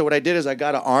shitty. So what I did is I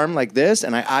got an arm like this,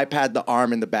 and I iPad the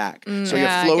arm in the back. So Yeah, you're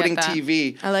I floating get that.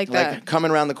 TV. I like that.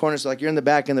 Coming around the corner. So like you're in the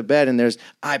back in the bed, and there's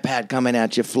iPad coming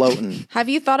at you floating. Have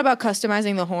you thought about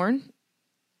customizing the horn?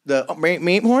 The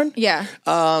meat horn? Yeah.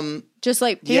 Just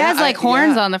like He has like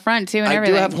horns yeah. on the front too and I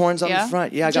everything. do have horns on Yeah? the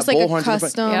front. Yeah, I Just got like bull a horns on the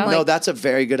custom, front. like- No, that's a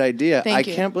very good idea. Thank I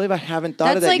you. can't believe I haven't thought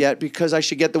of That's that like- yet because I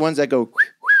should get the ones that go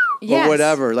Yes. or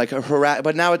whatever, like a harass.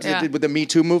 But now it's Yeah. with the Me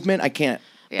Too movement, I can't.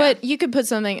 Yeah. But you could put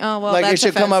something. Oh well, Like that's it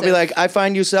should come up and be offensive. like, I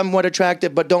find you somewhat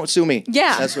attractive, but don't sue me.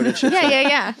 Yeah, That's what it should Yeah, say.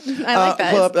 yeah. I like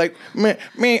that. Pull up like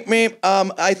me.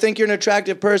 I think you're an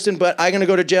attractive person, but I'm gonna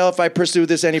go to jail if I pursue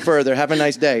this any further. Have a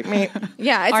nice day. Me.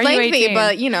 Yeah, it's Are you lengthy, 18?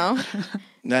 but you know,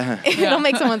 Nah. it'll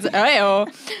make someone say, "Oh,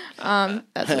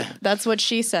 that's what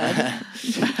she said."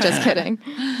 Just kidding.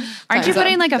 Aren't you Time's up.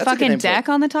 putting like a That's a good fucking name for it. deck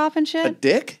on the top and shit? A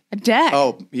dick? A deck.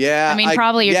 Oh yeah. I mean,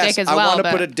 probably your yes, dick as I well, want to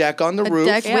but- put a deck on the A roof.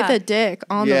 deck Yeah. with a dick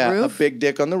on yeah, the roof. a big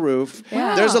dick on the roof.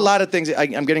 Wow. There's a lot of things.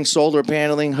 I'm getting solar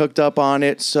paneling hooked up on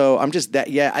it, so I'm just that.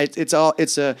 Yeah,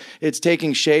 it's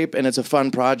taking shape and it's a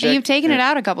fun project. And you've taken And it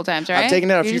out a couple times, right? I've taken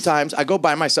it out a You few just- times. I go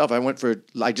by myself.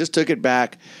 I just took it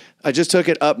back. I just took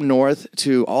it up north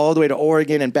to all the way to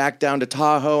Oregon and back down to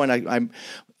Tahoe. And I'm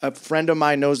a friend of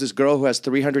mine knows this girl who has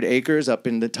 300 acres up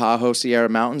in the Tahoe Sierra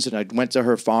Mountains, and I went to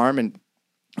her farm and.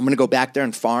 I'm gonna go back there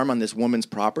and farm on this woman's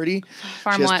property.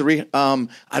 Farm she has what? 3.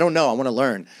 I don't know. I want to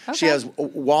learn. She Okay. has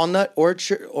walnut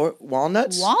orchard or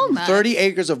walnuts. Walnuts? 30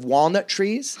 acres of walnut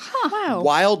trees. Wow.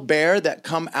 Wild bear that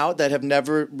come out that have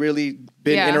never really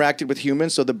been Yeah. interacted with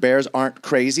humans, so the bears aren't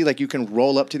crazy. Like you can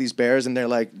roll up to these bears and they're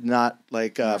like not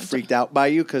like freaked out by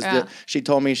you because Yeah. she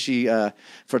told me she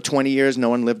for 20 years no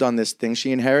one lived on this thing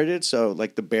she inherited. So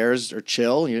like the bears are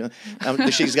chill. You know,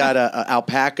 she's got a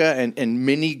alpaca and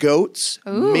mini goats.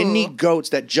 Mini goats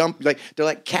that jump like they're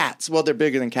like cats. Well, they're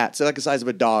bigger than cats. They're like the size of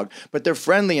a dog, but they're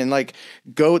friendly and like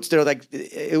goats. They're like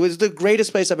it was the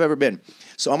greatest place I've ever been.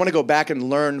 So I'm gonna go back and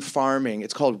learn farming.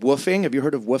 It's called woofing. Have you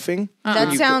heard of woofing?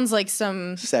 That sounds like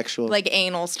some Sexual. like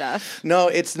anal stuff. No,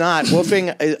 it's not.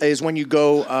 Woofing is when you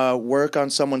go work on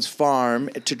someone's farm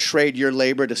to trade your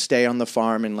labor to stay on the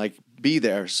farm and like be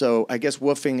there. So I guess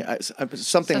woofing,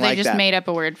 something So they like just that. made up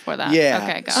a word for that. Yeah.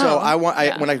 Okay, got So it. Oh.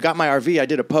 when I got my RV, I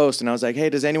did a post and I was like, hey,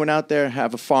 does anyone out there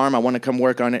have a farm? I want to come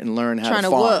work on it and learn how Trying to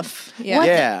to farm. woof. Yeah. What?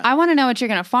 Yeah. I want to know what you're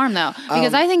going to farm though,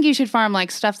 because I think you should farm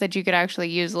like stuff that you could actually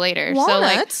use later.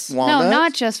 Walnuts? So like, Walnuts? no,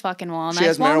 not just fucking walnuts. She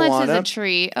has Walnuts is marijuana, a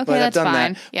tree. Okay, but I've that's done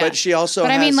fine. that. Yeah. But she also But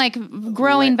I mean, has like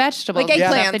growing vegetables, Like and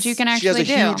stuff eggplants. that you can She has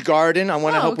actually a do. huge garden. I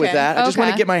want to Oh, help with okay. that. I just want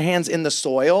to Okay. get my hands in the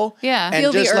soil. Yeah. And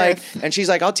Feel the just like, earth. and she's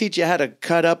like, I'll teach you how to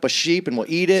cut up a sheep and we'll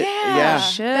eat it. Yeah.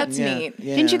 Shit. That's Yeah. neat.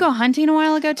 Yeah. Didn't you go hunting a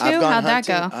while ago too? I've gone How'd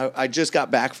hunting. that go? I just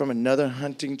got back from another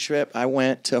hunting trip. I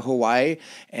went to Hawaii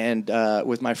and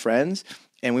with my friends,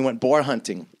 and we went boar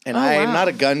hunting. And I'm wow. not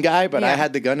a gun guy, but I Yeah.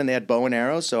 had the gun, and they had bow and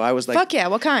arrows. So I was like, Fuck yeah!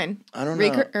 What kind? I don't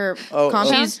know. Or Oh,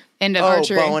 compound? She's into oh,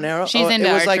 archery. bow and arrow. She's Oh, into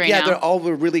it was like, archery yeah, now. they're all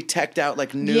were really teched out,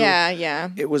 like new. Yeah.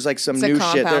 It was like some It's a new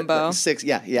shit. compound bow.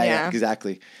 Yeah, Yeah.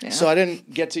 exactly. So I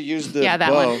didn't get to use the Yeah, that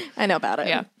bow. one. I know about it.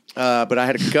 Yeah. But I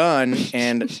had a gun,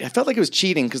 and I felt like it was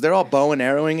cheating because they're all bow and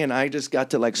arrowing, and I just got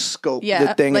to like scope Yeah,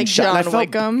 the thing like and shot. John and I felt,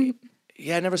 Wickham.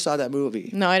 Yeah, I never saw that movie.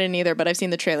 No, I didn't either, but I've seen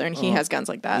the trailer and he has guns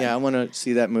like that. Yeah, I want to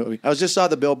see that movie. I just saw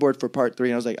the billboard for part 3,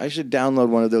 and I was like, I should download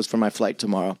one of those for my flight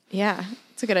tomorrow. Yeah,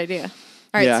 it's a good idea.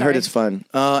 All right, Yeah, I heard sorry. it's fun.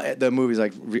 The movie's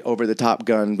like over the top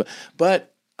gun, but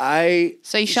I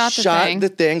So you shot the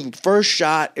thing. First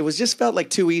shot, it just felt like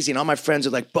too easy, and all my friends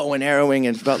were like bow and arrowing,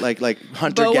 and felt like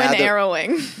hunter Bow gatherer. and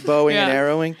arrowing. Bowing and Yeah.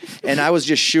 arrowing, and I was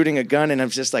just shooting a gun, and I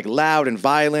was just like loud and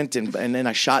violent, and then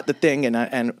I shot the thing,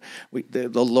 and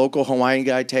the local Hawaiian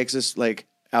guy takes us like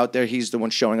out there. He's the one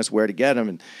showing us where to get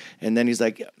him, and then he's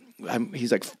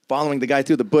like following the guy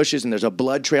through the bushes, and there's a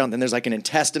blood trail, and then there's like an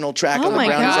intestinal track Oh on the my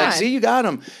ground. He's like, God. "See, you got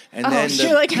him," and then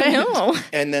You're like, I know.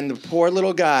 and then the poor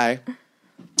little guy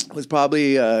was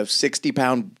probably a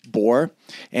 60-pound boar,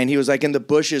 and he was like in the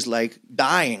bushes, like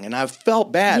dying. And I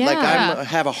felt bad. Like Yeah. I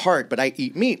have a heart, but I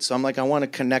eat meat, so I'm like, I want to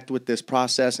connect with this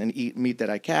process and eat meat that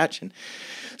I catch. And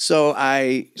so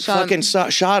I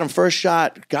shot him. First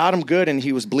shot, got him good, and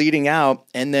he was bleeding out.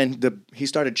 And then he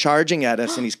started charging at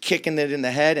us, and he's kicking it in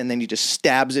the head, and then he just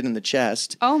stabs it in the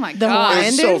chest. Oh my The god. It Hawaiian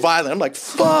was so violent. I'm like,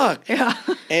 fuck. Yeah.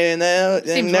 And then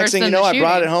Seems next worse thing you than know, the I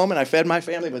brought shooting. it home and I fed my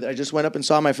family. But I just went up and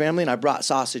saw my family, and I brought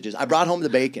sausages. I brought home the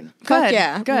bacon. Fuck Good,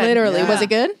 yeah. good. Literally. Yeah. Was it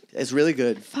good? It's really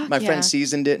good. my yeah. friend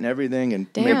seasoned it and everything.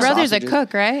 And Damn. made Your Brother's sausages. a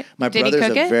cook, right? My Did brother's he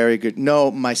cook a it? very good.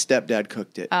 No, my stepdad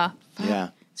cooked it. Oh. Yeah.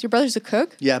 So your brother's a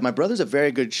cook? Yeah, my brother's a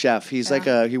very good chef. He's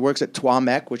he works at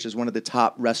Tuamek, which is one of the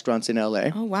top restaurants in LA.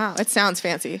 Oh, wow. It sounds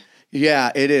fancy.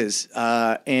 Yeah, it is.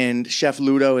 And Chef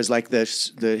Ludo is like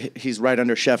he's right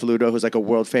under Chef Ludo, who's like a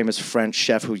world famous French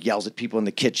chef who yells at people in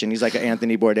the kitchen. He's like an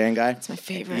Anthony Bourdain guy. It's my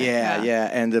favorite. Yeah.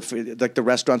 And the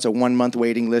restaurant's a 1-month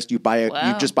waiting list. You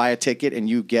Wow. just buy a ticket and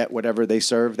you get whatever they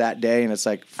serve that day, and it's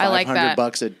like I like that.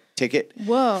 $500 a ticket.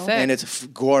 Whoa. Sick. And it's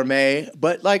gourmet,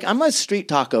 but like I'm a street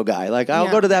taco guy. Like I'll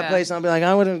Yeah. go to that Yeah. place and I'll be like,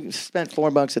 I would have spent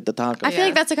 $4 at the taco. I feel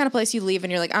like that's the kind of place you leave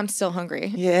and you're like, I'm still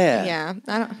hungry. Yeah. Yeah.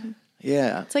 I don't.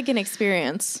 Yeah. It's like an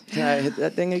experience. Can I hit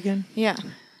that thing again? Yeah.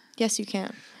 Yes, you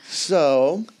can.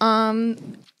 So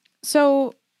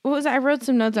So what was I wrote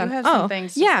some notes on? have some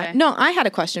things to yeah. say. No, I had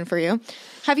a question for you.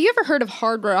 Have you ever heard of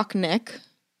Hard Rock Nick?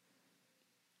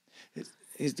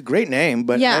 it's a great name,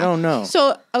 but Yeah. I don't know.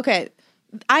 So okay,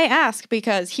 I ask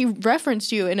because he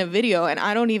referenced you in a video, and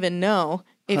I don't even know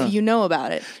if you know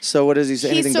about it. So what does he say?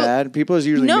 He's Anything so- bad? People is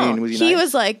usually No, mean. Was he nice?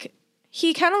 was like,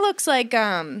 he kind of looks like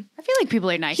I feel like people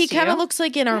are nice he to kind of you. looks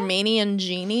like an Armenian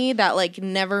genie that like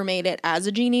never made it as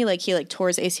a genie. Like he like tore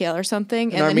his ACL or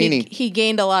something, and then Armeni. he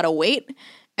gained a lot of weight,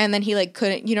 and then he like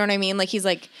couldn't. You know what I mean? Like he's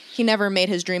like he never made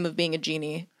his dream of being a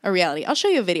genie a reality. I'll show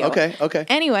you a video. Okay.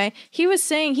 Anyway, he was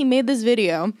saying he made this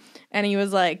video, and he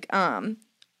was like,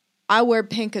 I wear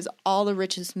pink because all the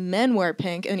richest men wear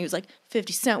pink, and he was like,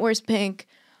 50 Cent wears pink,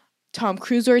 Tom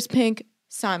Cruise wears pink,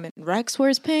 Simon Rex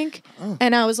wears pink,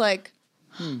 and I was like,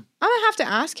 I'm gonna have to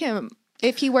ask him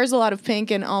if he wears a lot of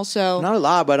pink and also Not a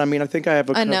lot, but I mean, I think I have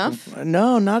a Enough? couple.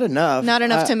 No, not enough. not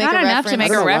enough to make Not a enough to reference. make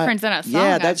I don't a know why. reference in a song,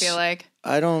 Yeah, I that's- feel like.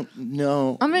 I don't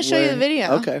know. I'm gonna show you the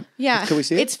video. Okay. Yeah. Can we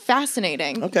see it? It's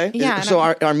fascinating. Okay. Yeah. and So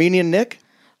I'm- Armenian Nick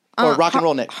or rock and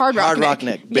roll Nick? Hard rock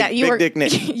Nick. Yeah, you big were dick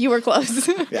Nick. you were close.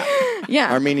 Yeah.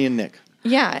 Yeah. Armenian Nick.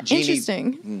 Yeah, Genie-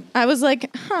 interesting. I was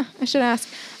like, I should ask.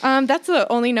 That's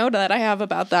the only note that I have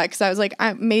about that because I was like,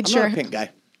 I made I'm sure. not a pink guy.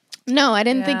 No, I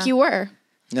didn't think Yeah. you were.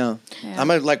 No, I'm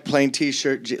a like plain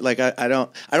t-shirt. Like I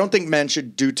don't think men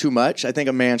should do too much. I think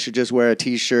a man should just wear a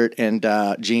t-shirt and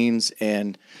jeans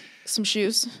and Some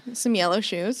shoes, some yellow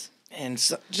shoes.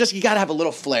 just you got to have a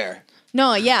little flair,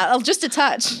 No, yeah, just a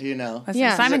touch. you know. Listen,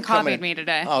 Yeah. Simon He's like coming- copied me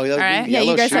today. Oh, yeah, all right. yeah,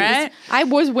 Yeah, you guys shoes. have this. I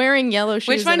was wearing yellow shoes.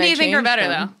 Which one and do I you think are changed better,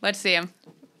 them. though? Let's see them.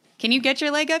 Can you get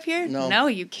your leg up here? No. No,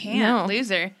 you can't. No.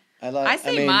 Loser. I I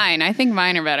say mean, mine. I think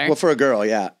mine are better. Well, for a girl,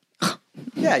 yeah.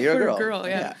 Yeah, you're For a a girl. girl,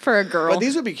 yeah. For a girl. But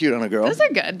these would be cute on a girl. Those are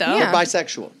good, though. Yeah. They're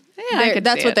bisexual. Yeah, I could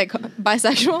That's see what it. they call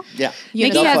bisexual. Yeah.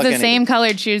 Nikki They'll has fuck the anything. same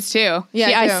colored shoes, too. Yeah,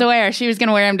 She, I I do. swear. She was going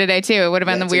to wear them today, too. It would have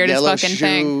been It's the a weirdest yellow fucking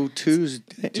thing.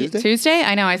 Tuesday. Tuesday?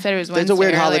 I know. I said it was Wednesday. It's a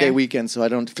weird holiday earlier. weekend, so I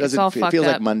don't. all It feels fucked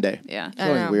like up. Monday. Yeah. It's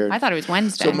always know. weird. I thought it was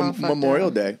Wednesday. So fucked up.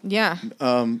 Memorial Day. Yeah. Do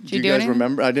you do guys anything?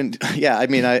 remember? I didn't. Yeah, I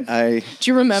mean, I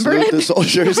Do you remember salute it? the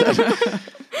soldiers.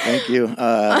 Thank you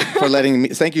for letting me.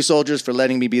 Thank you, soldiers, for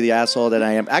letting me be the asshole that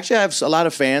I am. Actually, I have a lot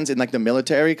of fans in like the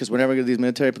military because whenever I go to these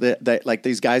military, like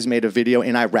these guys made a video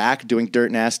in Iraq doing Dirt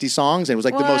Nasty songs, and it was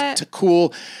like the What? most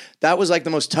cool. That was like the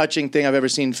most touching thing I've ever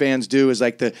seen fans do. Is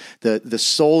like the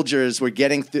soldiers were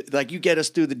getting like you get us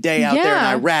through the day out there in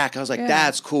Yeah. Iraq. I was like,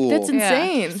 that's cool. That's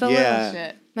insane. It's a Yeah. little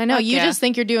shit. I know. Fuck You yeah. just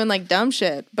think you're doing like dumb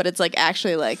shit, but it's like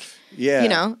actually like Yeah. you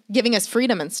know, giving us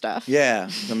freedom and stuff. Yeah,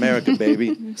 America,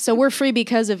 baby. So we're free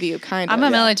because of you, kind of. I'm a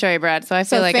military brat, so I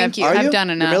feel So like thank you. Are I've you? done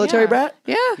You're enough. military brat?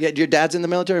 Yeah. Yeah, your dad's in the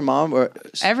military, mom, or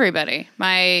Everybody.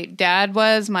 My dad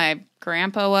was, my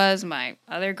grandpa was, my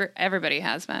other, everybody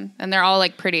has been. And they're all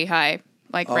like pretty high,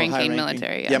 like ranking high-ranking.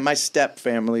 military. Yeah, my step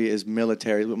family is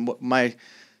military. My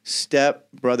step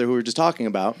brother, who we were just talking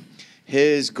about,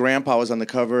 his grandpa was on the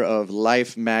cover of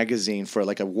Life magazine for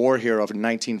like a war hero of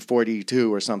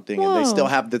 1942 or something, and Whoa. they still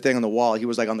have the thing on the wall. He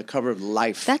was like on the cover of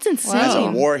Life. That's insane. As a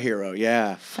Wow. war hero,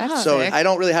 yeah. That's so sick. I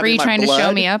don't really have Were it in you my trying blood. to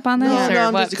show me up on this? No, or no,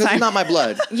 I'm what? just because it's not my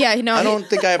blood. Yeah, no. I don't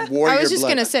think I have warrior I was just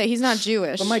blood. gonna say he's not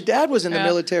Jewish. But my dad was in the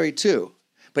military too,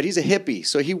 but he's a hippie,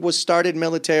 so he was started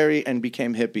military and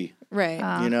became hippie.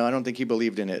 right. You know, I don't think he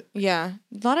believed in it. Yeah,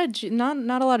 a lot of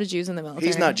not a lot of Jews in the military.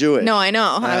 He's not Jewish. No, I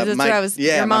know. That's what I was.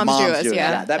 Yeah, your my mom's Jewish.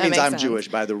 Yeah, that means makes I'm sense. Jewish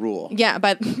by the rule. Yeah,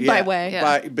 by way.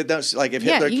 Yeah. But that's like if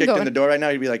Yeah, Hitler you can kicked go in in- the door right now,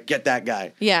 he'd be like, "Get that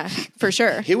guy." Yeah, for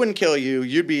sure. He wouldn't kill you.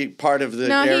 You'd be part of the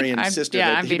No, Aryan I'd- sisterhood.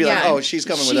 yeah, I'd He'd be be like, fine. "Oh, she's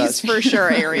coming with She's us." for sure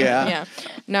Aryan. Yeah. Yeah.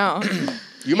 No,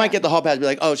 You might get the hall pass. Be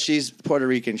like, "Oh, she's Puerto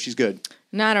Rican. She's good."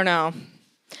 no, I don't know.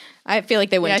 I feel like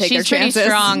they Yeah, wouldn't take she's their pretty chances.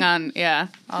 strong on, yeah.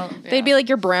 They'd be like,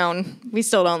 "You're brown. We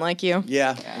still don't like you."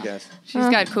 Yeah, I guess. She's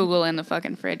got Kugel in the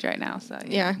fucking fridge right now, so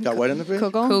Yeah. Got what in the fridge?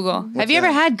 Kugel? Kugel. Have you that?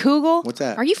 ever had Kugel? What's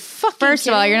that? Are you fucking First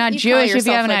of all, kidding you're me? not You Jewish call if you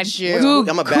yourself haven't a had Jew.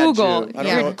 I'm a bad Kugel. Jew. I don't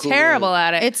know You're what Kugel terrible is.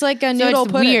 at it. It's like a so noodle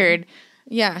it's pudding. weird.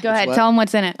 Yeah. Go ahead, what? tell them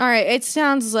what's in it. All right. It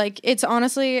sounds like it's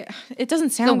honestly. It doesn't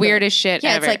sound the good. weirdest shit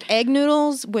Yeah, ever. it's like egg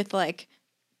noodles with like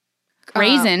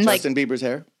Raisins. Justin Bieber's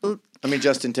hair. I mean,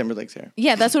 Justin Timberlake's hair.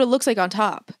 yeah, that's what it looks like on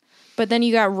top. But then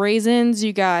you got raisins,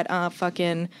 you got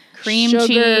fucking Cream sugar,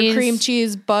 cheese. cream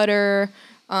cheese, butter,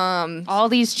 all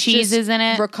these cheeses just in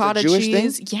it. ricotta Jewish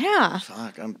cheese. Yeah,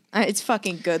 Fuck. it's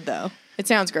fucking good though. It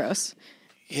sounds gross,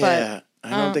 Yeah. I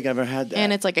don't think I've ever had that.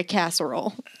 and it's like a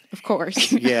casserole, of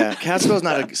course. yeah, casserole's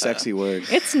not a sexy word.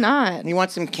 It's not You want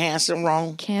some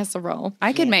casserole? casserole.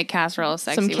 I could make casserole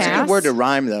sexy. Some with It's a Cass? good word to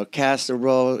rhyme though.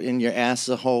 Casserole in your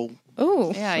asshole.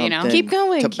 Ooh, Yeah, you know. Something. Keep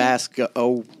going. Tabasco.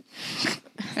 Oh,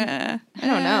 I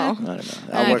don't know. I don't know.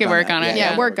 I could work on it,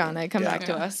 Yeah, yeah. work on it. Come back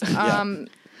to us.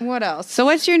 What else? So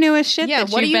what's your newest shit Yeah,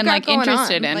 that what do you've you been got like going on?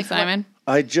 interested in, Like, what- Simon?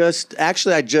 I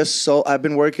just sold. I've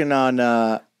been working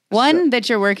on. One that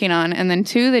you're working on, and then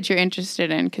two that you're interested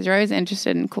in, because you're always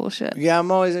interested in cool shit. Yeah, I'm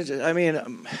always interested. I mean,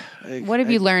 What have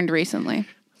you learned recently?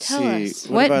 Tell see, us.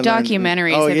 What have I learned?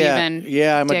 documentaries Oh, have you yeah. been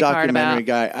Yeah, I'm a dick hard documentary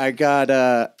about?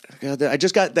 guy. I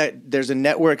just got that. There's a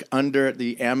network under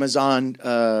the Amazon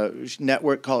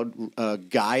network called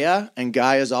Gaia, and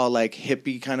Gaia's all like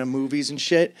hippie kind of movies and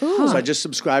shit. So I just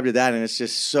subscribed to that, and it's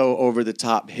just so over the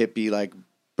top hippie, like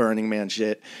Burning Man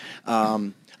shit.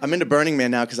 I'm into Burning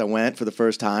Man now because I went for the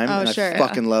first time, Oh, and sure. I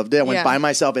fucking loved it. I went Yeah. by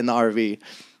myself in the RV,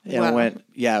 and I Wow. went.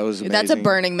 Yeah, it was amazing. That's a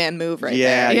Burning Man move right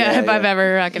Yeah, there. Yeah, if I've yeah.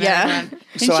 ever recognized Yeah. one.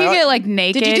 Didn't So you I- get like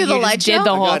naked? Did you do the just light did show?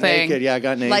 the I whole got thing. naked. Yeah, I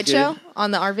got naked. Light show on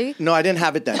the RV? No, I didn't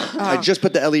have it then. I just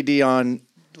put the LED on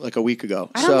like a week ago.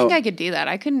 I don't think I could do that.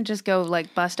 I couldn't just go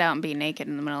like bust out and be naked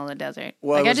in the middle of the desert.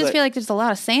 Well, like it I was just like- feel like there's a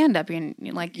lot of sand up here, and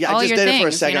like Yeah, all I just your did things. it for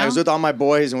a second. You know? I was with all my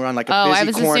boys, and we're on like a Oh, busy I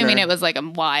was corner. assuming it was like a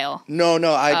while. No,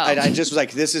 I Oh. just was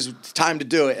like, this is time to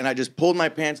do it, and I just pulled my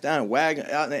pants down and wagged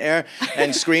out in the air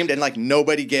and screamed, and like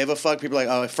nobody gave a fuck. People were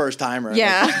like, oh, first timer,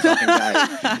 Yeah. like, fucking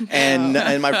guy.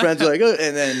 And my friends were like, oh,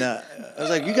 and then I was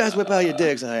like, you guys whip out your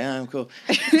dicks. I'm like, yeah, I'm cool.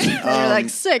 You're like,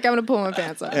 sick, I'm going to pull my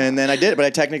pants off. And then I did it, but I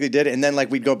technically did it. And then like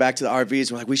we'd go back to the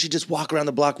RVs. We're like, we should just walk around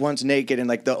the block once naked. And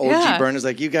like the OG Yeah. burners,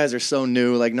 like, you guys are so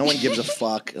new. Like no one gives a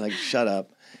fuck. Like shut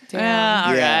up. Yeah,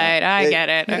 all Yeah. right, I get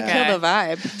it. Yeah. Okay. Kill the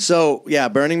vibe. So yeah,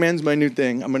 Burning Man's my new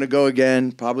thing. I'm gonna go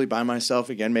again, probably by myself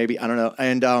again, maybe. I don't know.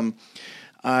 And I'm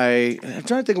trying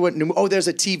to think of what new. Oh, there's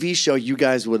a TV show you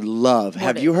guys would love.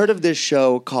 Have you heard of this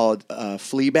show called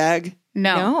Fleabag?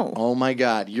 No. No. Oh my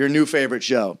God, your new favorite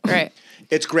show. Great.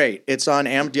 It's great. It's on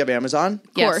Do you have Amazon?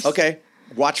 Yes. course. Okay.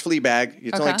 Watch Fleabag.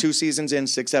 It's only Okay. 2 seasons in,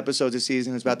 6 episodes a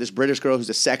season. It's about this British girl who's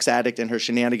a sex addict and her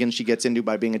shenanigans she gets into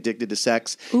by being addicted to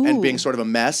sex and being sort of a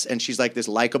mess. And she's like this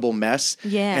likable mess.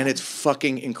 Yeah. And it's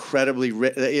fucking incredibly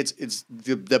it's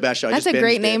the best show. I That's just a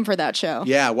great binged name it. for that show.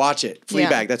 Yeah, watch it. Fleabag.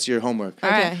 Yeah. That's your homework. All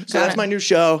right. Okay. So that's my new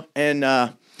show. And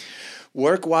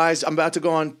work-wise, I'm about to go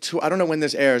on tour. I don't know when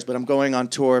this airs, but I'm going on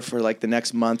tour for like the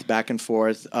next month, back and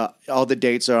forth. All the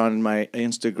dates are on my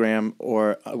Instagram,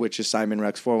 or which is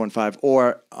SimonRex415,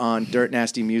 or on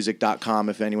dirtnastymusic.com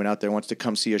if anyone out there wants to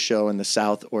come see a show in the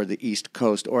South or the East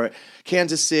Coast, or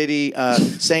Kansas City,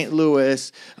 St.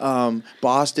 Louis,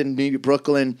 Boston, New York,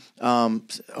 Brooklyn,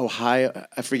 Ohio.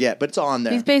 I forget, but it's all on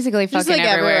there. He's basically He's, fucking like,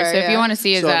 everywhere. everywhere, So if you yeah. want to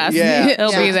see his So, ass, yeah.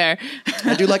 he'll be Yeah. there.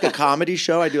 I do like a comedy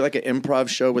show. I do like an improv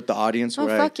show with the audience audience. Oh,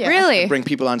 where fuck yeah. Really? I bring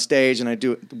people on stage and I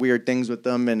do weird things with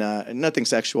them and nothing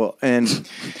sexual. And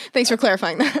Thanks for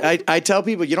clarifying that. I tell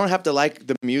people you don't have to like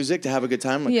the music to have a good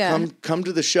time. Like, Yeah. come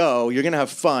to the show. You're gonna have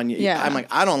fun. Yeah. I'm like,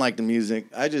 I don't like the music.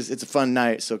 It's a fun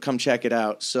night, so come check it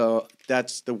out. So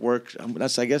that's the work.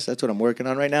 I guess that's what I'm working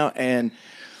on right now. And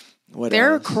what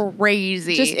They're else?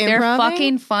 crazy. Just They're improv-ing?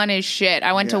 fucking fun as shit.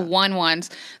 I went to Yeah. one once.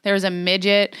 There was a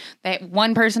midget.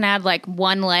 One person had like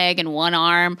one leg and one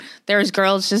arm. There was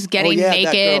girls just getting that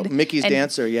naked. girl, Mickey's and-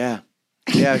 dancer. Yeah.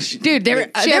 Yeah. Dude, there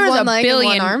She had was one a leg and one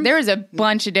billion. arm? There was a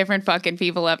bunch of different fucking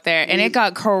people up there, and it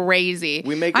got crazy.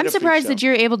 we make it I'm a freak surprised show. that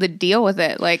you're able to deal with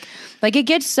it. Like it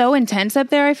gets so intense up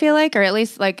there. I feel like, or at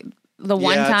least like the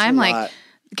one Yeah, it's a time, like lot.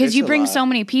 because It's you a bring lot. so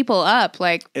many people up.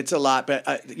 Like It's a lot, but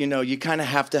you kind of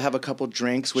have to have a couple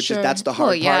drinks, which Sure. is that's the hard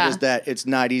Well, yeah. part. Is that it's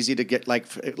not easy to get like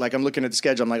I'm looking at the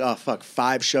schedule. I'm like, oh fuck,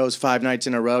 5 shows, 5 nights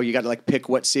in a row. You got to like pick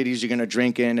what cities you're gonna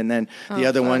drink in, and then the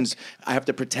other ones I have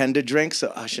to pretend to drink.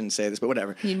 So I shouldn't say this, but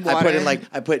whatever. You need I put in water.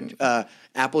 I put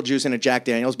apple juice in a Jack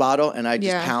Daniel's bottle, and I just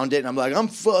Yeah. pound it, and I'm like, I'm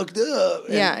fucked up.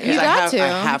 And- Yeah, 'cause you I got have, to. I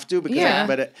have to because Yeah.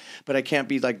 but I can't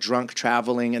be like drunk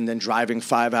traveling and then driving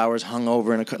 5 hours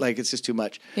hungover and like it's just too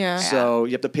much. Yeah. So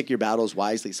you have to pick your battles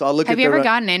wisely. So I'll look have at you the ever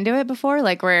gotten into it before?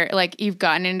 Like where like you've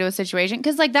gotten into a situation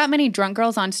because like that many drunk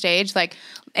girls on stage, like,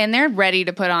 and they're ready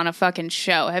to put on a fucking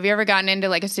show. Have you ever gotten into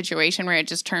like a situation where it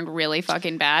just turned really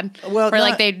fucking bad? Well, or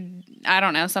like not- I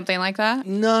don't know, something like that.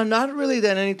 No, not really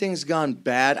that anything's gone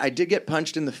bad. I did get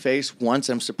punched in the face once.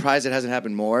 I'm surprised it hasn't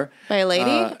happened more. By a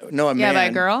lady? No, a man. Yeah, by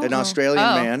a girl? An Oh. Australian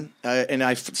Oh.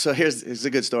 man. So here's a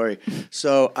good story.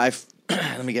 So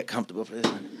let me get comfortable for this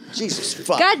one. Jesus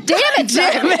fuck. God damn it,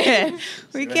 Jim!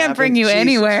 We can't happened? bring you Jesus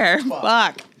anywhere.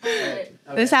 fuck.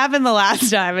 Fuck. This happened the last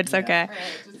time. It's okay.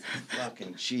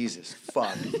 Fucking Jesus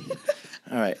fuck.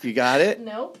 All right, you got it?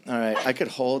 Nope. All right, I could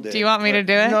hold it. Do you want me to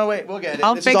do it? No, wait, we'll get it.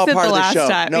 I'll this fix is all it part the of the last show.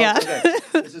 time. No, Yeah. it's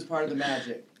okay. This is part of the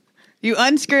magic. You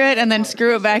unscrew it and then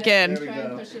screw it back There we in.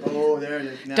 go. Oh, there it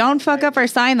is. Now, Don't fuck right. up our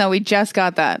sign though. We just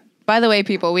got that. By the way,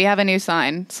 people, we have a new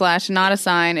sign / not a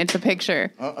sign. It's a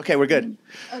picture. Oh, okay, we're good.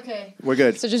 Okay. We're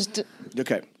good. So just,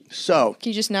 Okay, so can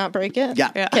you just not break it? yeah.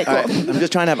 Okay, All right, cool. I'm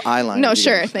just trying to have eyeliner. No, you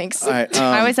sure, guys. thanks. All right.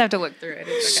 I always have to look through it. It's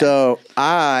okay. So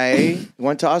I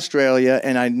went to Australia,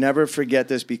 and I never forget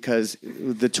this because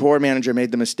the tour manager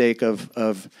made the mistake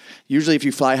of usually if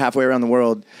you fly halfway around the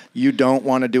world, you don't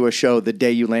want to do a show the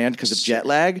day you land because of jet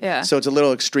lag. Yeah. So it's a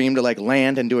little extreme to like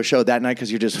land and do a show that night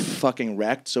because you're just fucking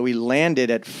wrecked. So we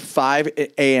landed at 5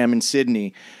 a.m. in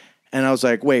Sydney, and I was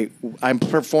like, wait, I'm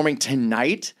performing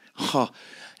tonight? Huh.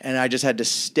 And I just had to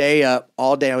stay up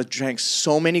all day. I drank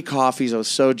so many coffees. I was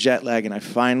so jet lagged. And I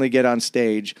finally get on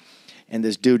stage. And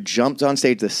this dude jumps on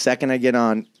stage the second I get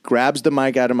on, grabs the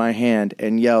mic out of my hand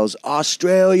and yells,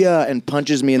 Australia, and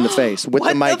punches me in the face with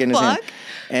the What mic the in his hand. fuck?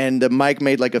 And the mic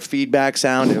made like a feedback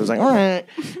sound. And it was like, all right.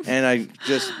 And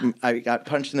I got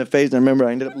punched in the face. And I remember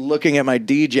I ended up looking at my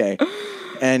DJ.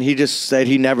 And he just said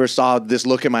he never saw this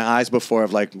look in my eyes before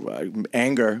of like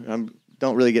anger.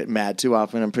 Don't really get mad too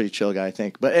often. I'm a pretty chill guy, I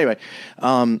think. But anyway,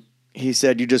 he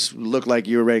said, you just look like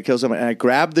you were ready to kill someone. And I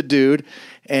grabbed the dude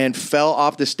and fell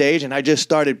off the stage, and I just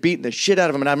started beating the shit out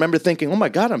of him. And I remember thinking, oh my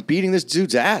God, I'm beating this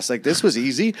dude's ass. Like, this was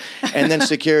easy. And then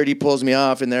security pulls me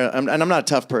off, and I'm not a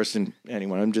tough person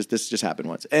anymore. This just happened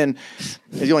once. And it's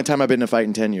the only time I've been in a fight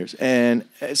in 10 years. And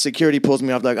security pulls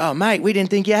me off like, oh, mate, we didn't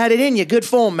think you had it in you. Good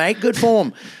form, mate. Good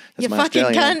form. That's You my fucking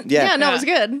Australian. cunt. Yeah, no, it was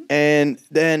good. And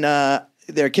then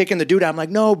they're kicking the dude out. I'm like,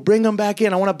 no, bring him back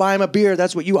in. I want to buy him a beer.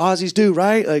 That's what you Aussies do,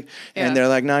 right? Like, Yeah. and they're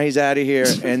like, no, he's out of here.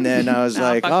 And then I was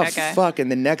like, fuck oh, that guy. fuck.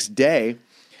 And the next day,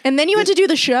 And then you went to do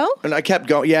the show? and I kept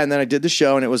going. Yeah, and then I did the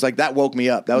show, and it was like, that woke me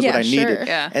up. That was Yeah, what I sure. needed.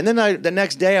 Yeah. And then the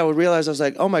next day, I would realize, I was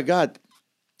like, oh my God,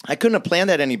 I couldn't have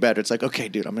planned that any better. It's like, okay,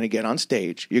 dude, I'm going to get on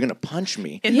stage. You're going to punch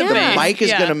me. In the The face. mic is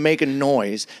Yeah. going to make a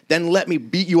noise. Then let me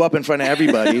beat you up in front of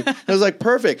everybody. It was like,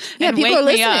 perfect. Yeah, And people wake are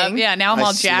me up. listening. Yeah, now I'm I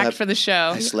all jacked slept- for the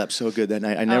show. I slept so good that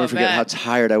night. I never I forget bet. how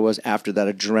tired I was after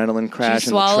that adrenaline crash and the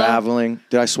swallow? traveling.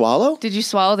 Did I swallow? Did you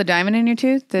swallow the diamond in your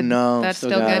tooth? No, That's still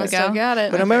still got good it. to go? Still got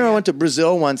it. But I remember I went to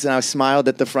Brazil once and I smiled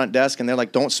at the front desk and they're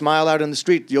like, don't smile out in the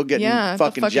street. You'll get Yeah, the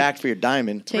fucking fucking- jacked for your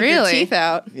diamond. Take your Really? teeth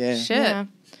out. Yeah. Shit. Yeah.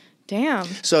 Damn.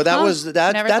 So that Huh. was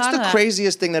that. Never That's thought the of that.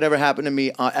 craziest thing that ever happened to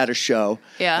me at a show.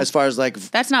 Yeah. As far as like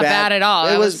That's not bad at all.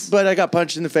 It That was, was- but I got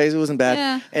punched in the face. It wasn't bad.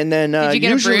 Yeah. And then Did you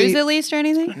get usually, a bruise at least or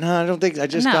anything? No, I don't think. I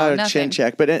just No, got a nothing. chin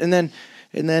check. But and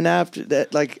then after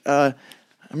that, like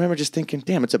I remember just thinking,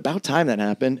 damn, it's about time that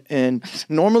happened. And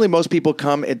normally most people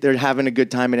come, they're having a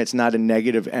good time and it's not a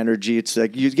negative energy. It's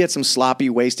like you get some sloppy,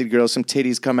 wasted girls, some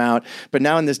titties come out. But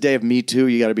now in this day of Me Too,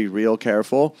 you got to be real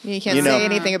careful. You can't say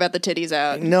anything about the titties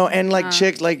out. No, and like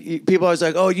chicks, like people always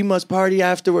like, oh, you must party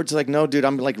afterwards. Like, no, dude,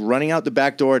 I'm like running out the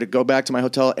back door to go back to my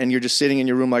hotel and you're just sitting in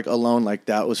your room like alone. Like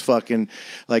that was fucking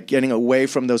like getting away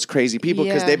from those crazy people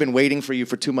because they've been waiting for you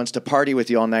for 2 months to party with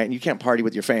you all night and you can't party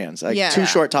with your fans. Like Too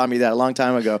Short taught me that a long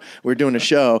time ago. We were doing a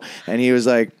show and he was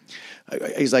like,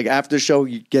 after the show,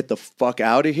 you get the fuck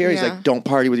out of here. He's like, don't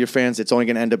party with your fans. It's only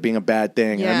going to end up being a bad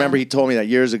thing. And I remember he told me that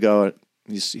years ago.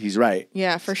 He's right.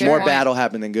 Yeah, for sure. More bad will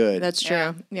happen than good. That's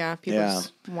true. Yeah, people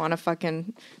just want to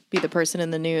fucking be the person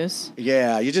in the news.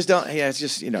 Yeah, you just don't. Yeah, it's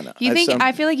just, you don't know.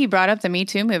 I feel like you brought up the Me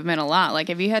Too movement a lot. Like,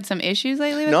 have you had some issues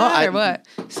lately with that or what?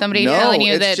 Somebody telling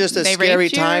you that just a they scary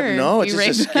raped time. you? No, it's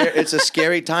just it's a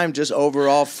scary time just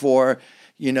overall for,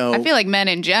 you know. I feel like men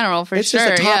in general, for it's sure. It's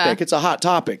just a topic. Yeah. It's a hot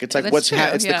topic. It's like That's true,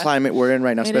 it's the climate we're in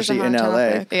right now, especially in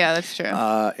LA. Yeah, that's true.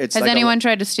 It's Has like anyone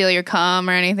tried to steal your cum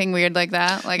or anything weird like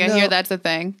that? Like, I hear that's a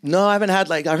thing. No, I haven't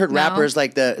had I heard rappers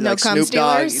like No cum Snoop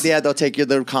Dogg. stealers? Yeah, they'll take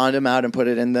the condom out and put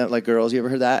it in the girls. You ever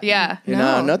heard that? Yeah.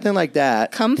 No, nothing like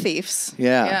that. Cum thieves.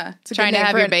 Yeah. Yeah. It's a Trying good to name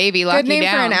have for your an- baby lock Good you name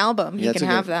down. for an album. Yeah, You it's can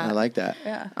a have good- that. I like that.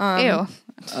 Yeah. Ew.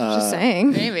 Just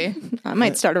saying. Maybe. I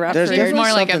might start a rap There's career. definitely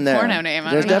more like a something there. porno name.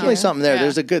 I There's don't know. definitely something there.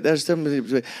 Yeah. There's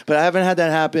something, but I haven't had that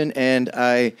happen. And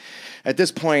at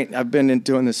this point, I've been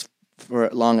doing this for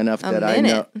long enough that I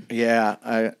know.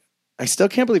 Yeah, I still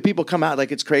can't believe people come out.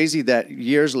 Like, it's crazy that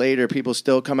years later, people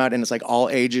still come out and it's like all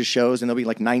ages shows and there'll be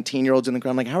like 19-year-olds in the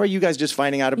crowd. I'm like, how are you guys just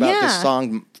finding out about this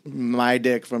song, My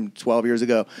Dick, from 12 years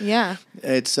ago? Yeah.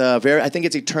 It's I think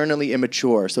it's eternally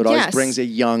immature. So it always brings a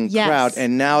young crowd.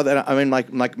 And now that I'm in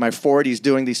like my 40s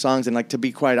doing these songs, and like, to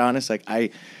be quite honest, like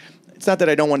it's not that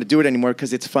I don't want to do it anymore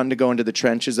because it's fun to go into the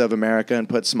trenches of America and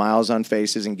put smiles on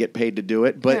faces and get paid to do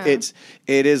it. But it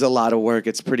is a lot of work.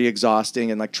 It's pretty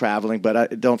exhausting and like traveling, but I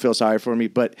don't feel sorry for me.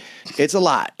 But it's a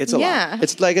lot. It's a lot.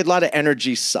 It's like a lot of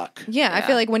energy suck. Yeah, I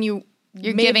feel like when you're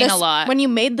giving a lot. When you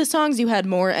made the songs, you had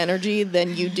more energy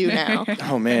than you do now.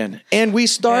 Oh man! And we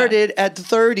started at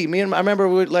 30. I remember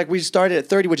we started at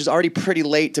 30, which is already pretty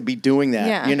late to be doing that.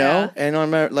 Yeah. You know. Yeah. And I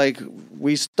remember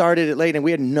we started it late, and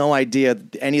we had no idea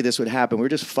any of this would happen. We were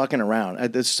just fucking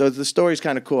around. So the story's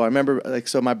kind of cool. I remember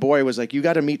so my boy was like, "You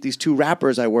got to meet these two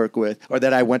rappers I work with, or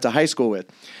that I went to high school with,"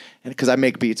 and because I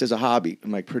make beats as a hobby,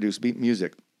 and like produce beat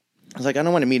music. I was like, I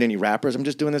don't want to meet any rappers. I'm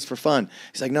just doing this for fun.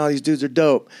 He's like, no, these dudes are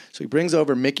dope. So he brings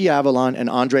over Mickey Avalon and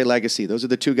Andre Legacy. Those are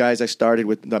the two guys I started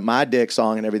with the My Dick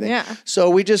song and everything. Yeah. So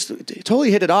we just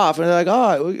totally hit it off. And they're like,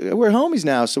 oh, we're homies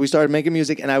now. So we started making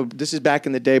music. And this is back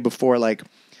in the day before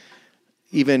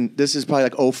this is probably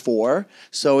like 04.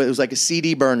 So it was like a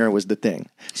CD burner was the thing.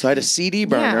 So I had a CD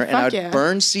burner and I would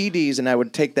burn CDs and I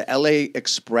would take the LA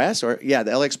Express the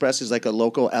LA Express is like a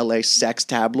local LA sex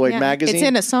tabloid magazine. It's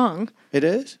in a song. It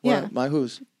is? Yeah. My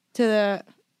whose?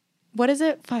 What is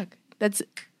it? Fuck. That's...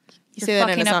 You say You're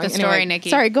that in a fucking up song. the story, Anyway. Nikki.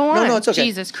 Sorry, go on. No, it's okay.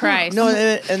 Jesus Christ. No,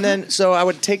 and then so I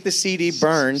would take the CD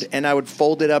burned and I would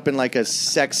fold it up in like a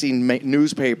sexy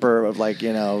newspaper of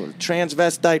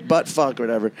transvestite butt fuck or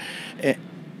whatever.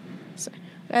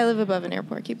 I live above an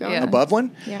airport. Keep going. Yeah. Above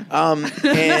one? Yeah.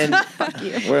 And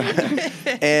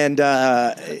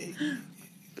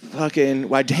Fuck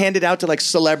you. I'd hand it out to like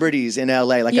celebrities in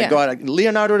LA. Like I'd go out,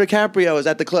 Leonardo DiCaprio is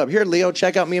at the club. Here, Leo,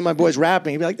 check out me and my boys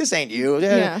rapping. He'd be like, this ain't you.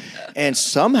 Yeah. And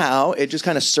somehow it just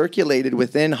kind of circulated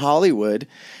within Hollywood,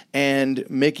 and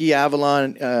Mickey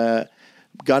Avalon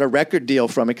got a record deal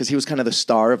from it because he was kind of the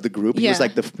star of the group. He was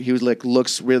like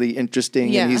looks really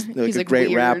interesting, and he's like a great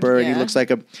weird, rapper, and he looks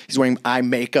like he's wearing eye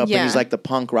makeup, and he's like the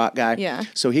punk rock guy. Yeah.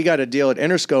 So he got a deal at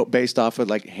Interscope based off of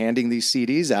like handing these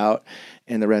CDs out,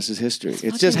 and the rest is history.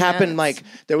 It just happened. nuts. Like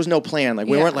there was no plan. Like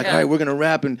we weren't like, all right, we're gonna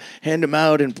rap and hand them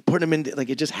out and put them in. Like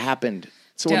it just happened.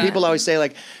 So when people always say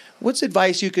like, what's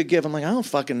advice you could give? I'm like, I don't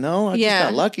fucking know. I just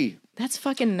got lucky. That's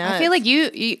fucking nuts. I feel like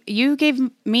you gave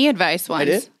me advice once. I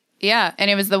did? Yeah, and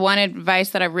it was the one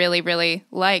advice that I really, really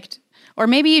liked. Or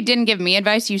maybe you didn't give me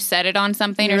advice, you said it on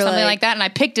something or something like that, and I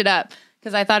picked it up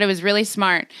because I thought it was really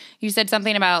smart. You said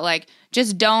something about like,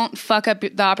 just don't fuck up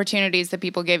the opportunities that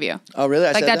people give you. Oh,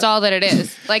 really? Like that's all that it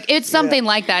is. Like it's something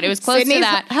like that. It was close Sydney's to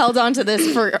that. held on to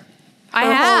this for her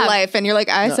whole life, and you're like,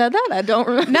 I said that? I don't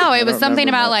remember. No, it was something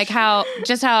remember about much.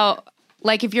 how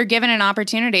like if you're given an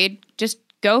opportunity, just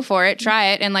go for it,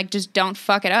 try it, and like just don't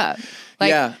fuck it up. Like,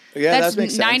 yeah, that's that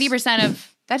makes sense. 90%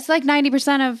 of that's like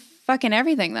 90% of fucking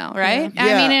everything though, right? Yeah.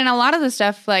 I mean, in a lot of the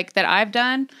stuff like that I've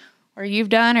done or you've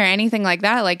done or anything like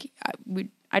that, like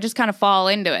I just kind of fall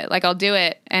into it. Like I'll do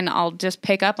it and I'll just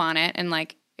pick up on it, and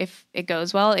like if it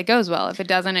goes well, it goes well. If it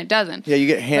doesn't, it doesn't. Yeah, you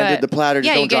get handed But- the platter. Just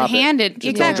yeah, don't you get drop handed it. Just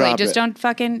exactly. Don't drop Just it. don't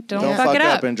fucking Don't fuck it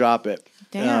up. and drop it.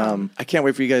 Damn. I can't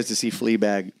wait for you guys to see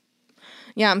Fleabag.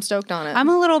 Yeah, I'm stoked on it. I'm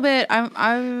a little bit.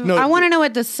 I want to know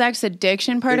what the sex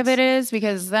addiction part of it is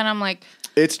because then I'm like,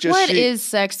 It's just what is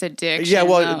sex addiction? Yeah,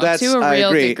 well, though, that's to a I real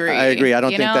agree. degree. I agree. I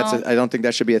don't you think know? I don't think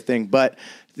that should be a thing. But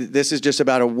this is just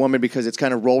about a woman because it's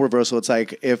kind of role reversal. It's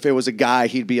like if it was a guy,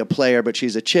 he'd be a player, but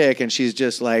she's a chick, and she's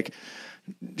just like.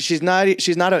 She's not.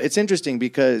 It's interesting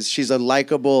because she's a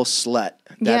likable slut.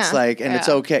 That's Yeah. like, and it's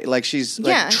Yeah. okay. Like she's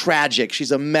like Yeah. tragic.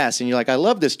 She's a mess, and you're like, I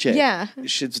love this chick. Yeah.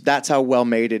 That's how well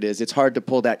made it is. It's hard to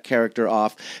pull that character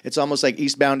off. It's almost like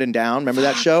Eastbound and Down. Remember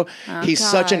that show? He's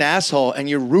such an God. asshole, and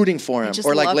you're rooting for him. just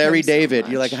Or like love Larry him so David.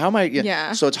 You're like, much. how am I?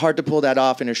 Yeah. So it's hard to pull that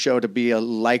off in a show to be a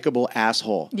likable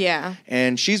asshole. Yeah.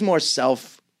 And she's more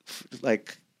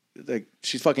like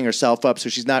she's fucking herself up, so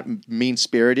she's not mean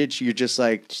spirited. You're just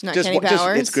like She's not just, Kenny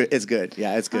Powers? it's good. It's good.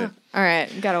 Yeah, it's good. All right,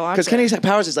 gotta watch Because it. Kenny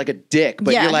Powers is like a dick,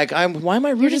 but Yeah. you're like, why am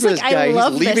I rooting just for like, this I guy?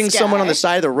 love He's leaving this someone on guy. the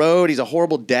side of the road. He's a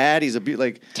horrible dad. He's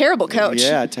like Terrible coach.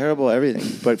 Yeah, terrible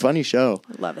everything. But funny show.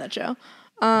 Love that show.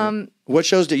 What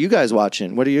shows do you guys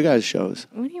watching? What are you guys' shows?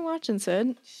 What are you watching,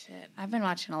 Sid? I've been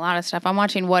watching a lot of stuff. I'm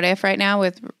watching What If right now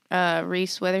with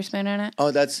Reese Witherspoon in it.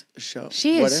 Oh, that's a show.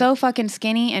 She What is if? so fucking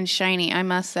skinny and shiny, I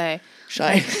must say.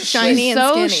 shiny. Shiny She's and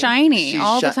so skinny. shiny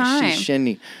all the time. She's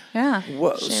shiny. Yeah.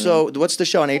 So what's the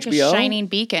show on Like a HBO? shining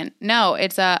beacon. No,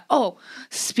 it's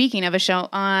speaking of a show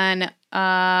on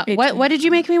what did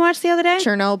you make me watch the other day?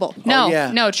 Chernobyl. No,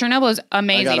 yeah. no, Chernobyl is I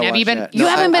amazing. gotta Have you watch been that. you No,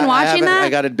 haven't been watching that? I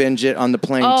got to binge it on the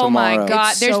plane Oh tomorrow. my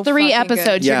god! It's There's so 3 fucking good.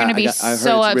 episodes. Yeah, You're gonna be I heard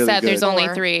so it's really upset. good. There's only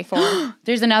 4. 3. 4.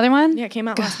 There's another one. Yeah, it came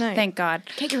out last night. Thank God.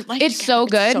 Take your life. It's so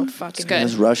good. So It's fucking good.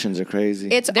 Those Russians are crazy.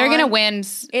 They're gonna win.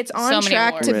 It's on so many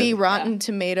track awards. to be Really? Rotten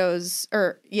Tomatoes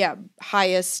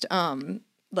highest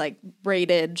like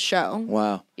rated show.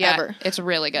 wow. Yeah, ever. it's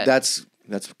really good. That's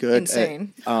good.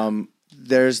 Insane.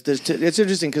 There's it's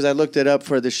interesting because I looked it up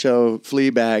for the show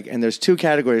Fleabag, and there's 2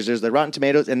 categories. There's the Rotten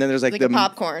Tomatoes, and then there's like Like the a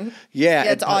popcorn. Yeah,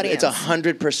 it's audience. It's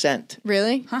 100%.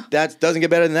 Really? That doesn't get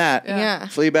better than that. Yeah.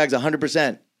 Fleabag's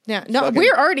 100%. Yeah. No, Fucking-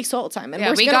 we're already sold, Simon. Yeah,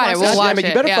 we're we gonna got it. watch We'll that. watch Damn it,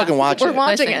 you it. better Yeah. fucking watch We're it.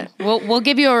 watching Listen, it. We'll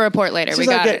give you a report later. It's We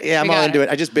just got like it. yeah, I'm We all got into it.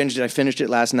 I just binged it. I finished it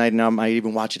last night, and now I might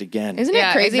even watch it again. Isn't Yeah,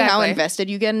 it crazy how exactly. invested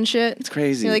you get in shit? It's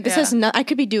crazy. You're like, this Yeah. is not. I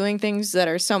could be doing things that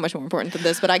are so much more important than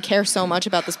this, but I care so much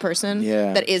about this person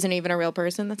Yeah. that isn't even a real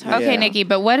person. That's how. Okay, Yeah. Nikki,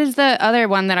 but what is the other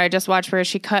one that I just watched where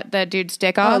she cut the dude's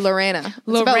dick Oh, off? Lorena.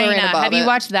 It's about Lorena. Have you Bobbitt.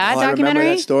 watched that Oh, I remember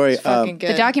documentary? that story. Fucking good.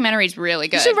 The documentary is really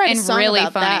good should write a and song really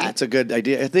about funny. that. That's a good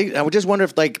idea. I would just wonder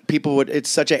if like people would. It's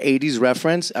such a '80s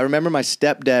reference. I remember my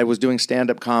stepdad was doing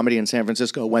stand-up comedy in San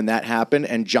Francisco when that happened,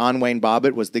 and John Wayne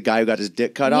Bobbitt was the guy who got his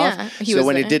dick cut Yeah, off. he So was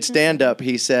when he there. did stand-up,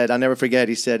 he said, "I'll never forget."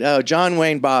 He said, "Oh, John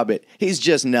Wayne Bobbitt, he's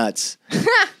just nuts."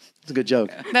 It's a good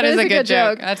joke. That is a good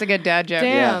joke. That's a good dad joke.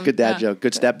 Damn. Yeah, good dad joke.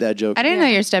 Good stepdad joke. I didn't know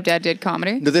your stepdad did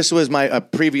comedy. No, this was my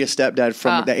previous stepdad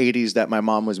from the '80s that my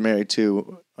mom was married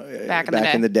to Back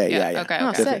in the day. Yeah, yeah. Okay, Oh,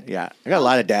 okay. sick. Yeah, I got a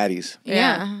lot of daddies.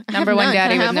 Yeah. I Number have one none.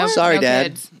 daddy Can I with have no one? Sorry, no Dad.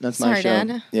 kids. That's my Sorry, show.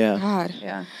 Dad. Yeah. God,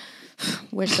 Yeah.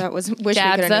 wish we could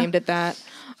have Dadza. named it that.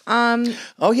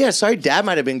 Oh yeah, sorry, Dad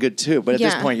might have been good too, but at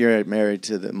this Yeah. point you're married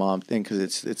to the mom thing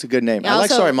because it's a good name. Yeah, I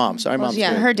like also- Sorry Mom. Sorry Mom's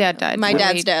yeah, good. Her dad died. My when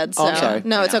dad's we- dead. So Oh, I'm sorry.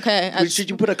 no, it's okay. Should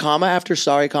you put a comma after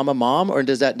Sorry, comma Mom, or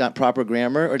does that not proper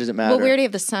grammar, or does it matter? Well, we already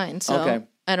have the sign, so Okay.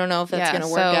 I don't know if that's Yeah,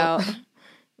 gonna work so- out.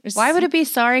 Why would it be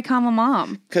sorry, comma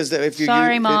mom? Because if you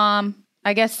Sorry, mom.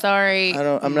 I guess sorry.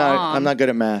 I'm mom. not good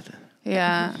at math.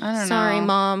 Yeah, I don't know. Sorry,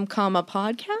 mom, comma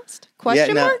podcast?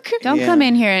 Question no. mark? Don't Yeah. come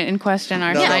in here and question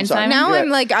our No, no, sign, I'm sorry. Simon. Now You're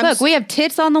I'm right. like, Look, we have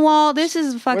tits on the wall. This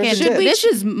is fucking. Where's the tits? This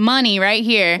is money right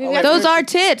here. I Those thought- are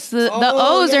tits. The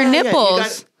Oh, O's yeah, are yeah, you nipples.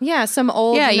 got- yeah, some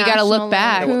old. Yeah, you gotta look National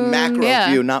back. No, Lampoon. macro Yeah.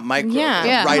 view, not micro. Yeah.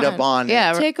 Yeah. Right Come up on. it.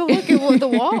 Yeah, Take a look at the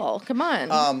wall. Come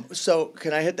on, So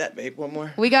can I hit that vape one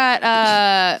more? we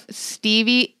got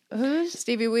Stevie. Who's?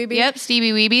 Stevie Weeby. Yep,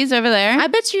 Stevie Weebies over there. I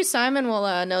bet you Simon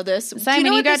will know this. Simon, do you,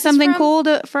 know what got this is something from?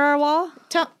 cool for our wall?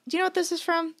 Do you know what this is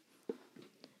from?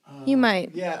 You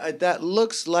might. Yeah, that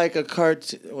looks like a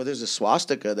cartoon. Well, there's a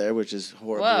swastika there, which is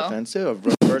horribly Whoa. offensive.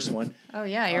 A reverse one. Oh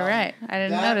yeah, you're right. I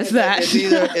didn't That notice is- that. It's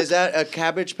either, is that a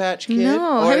Cabbage Patch Kid? No.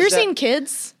 or Have you ever is that- seen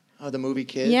Kids? Oh, the movie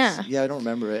Kids? Yeah. Yeah, I don't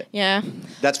remember it. Yeah.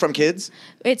 That's from Kids?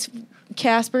 It's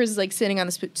Casper's like sitting on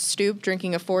the stoop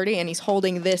drinking a 40 and he's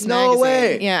holding this No magazine.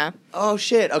 way. Yeah. Oh,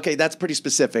 shit. Okay, that's pretty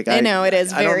specific. I know, it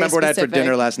is I don't very remember what I had for specific.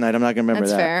 dinner last night. I'm not going to remember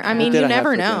That's that. fair. I What mean, did you I have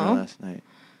never for dinner know. last night?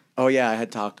 Oh, yeah, I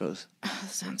had tacos. That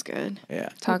sounds good. Yeah.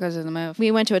 Tacos is the move.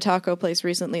 We went to a taco place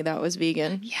recently that was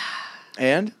vegan.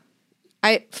 And?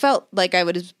 I felt like I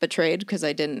was betrayed because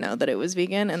I didn't know that it was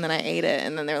vegan, and then I ate it,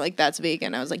 and then they're like, "That's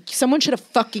vegan." I was like, "Someone should have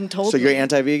fucking told So me." you're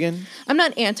anti-vegan? I'm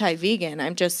not anti-vegan.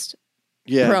 I'm just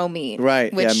Yeah. pro meat.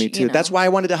 Right. which, yeah, me too. you know. That's why I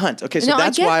wanted to hunt. Okay, so No, I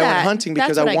that's get why I went that. hunting,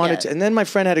 because That's what I I wanted get. to. And then my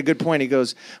friend had a good point. He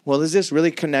goes, "Well, is this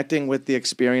really connecting with the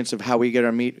experience of how we get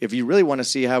our meat? If you really want to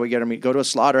see how we get our meat, go to a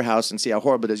slaughterhouse and see how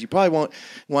horrible it is. You probably won't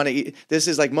want to eat. This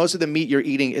is like most of the meat you're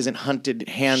eating isn't hunted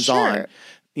hands-on. Sure.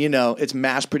 You know, it's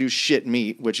mass-produced shit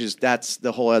meat, that's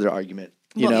the whole other argument.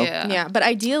 You Well, know? Yeah, but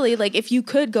ideally, like if you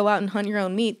could go out and hunt your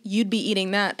own meat, you'd be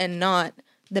eating that and not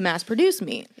the mass-produced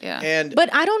meat. Yeah. And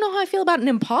But I don't know how I feel about an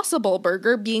Impossible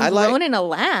Burger being I like- grown in a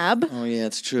lab. oh yeah,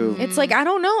 it's true. It's like I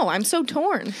don't know. I'm so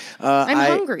torn. I'm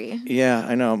hungry. Yeah,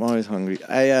 I know. I'm always hungry.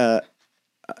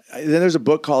 Then there's a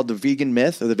book called The Vegan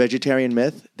Myth or The Vegetarian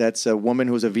Myth. That's a woman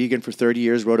who was a vegan for 30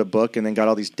 years, wrote a book, and then got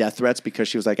all these death threats because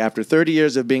she was like, after 30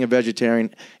 years of being a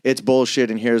vegetarian, it's bullshit,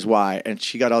 and here's why. And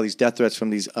she got all these death threats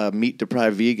from these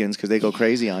meat-deprived vegans because they go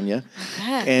crazy on you.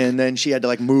 And then she had to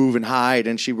like move and hide,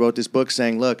 and she wrote this book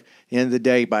saying, look, at the end of the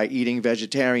day, by eating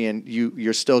vegetarian,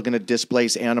 you're still going to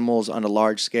displace animals on a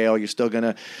large scale. You're still going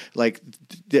to like,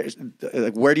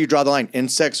 where do you draw the line?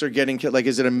 Insects are getting killed. Like,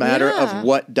 is it a matter of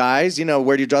what dies? You know,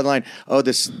 where do you draw the line? Oh,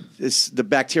 the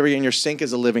bacteria in your sink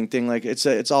is a living thing. Like,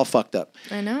 it's all fucked up.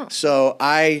 I know. So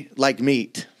I like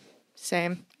meat.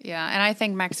 Same. Yeah, and I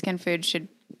think Mexican food should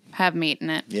have meat in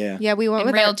it. Yeah. Yeah, we went And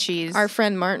with real our, cheese. our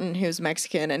friend Martin, who's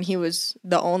Mexican, and he was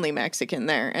the only Mexican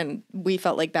there, and we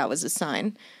felt like that was a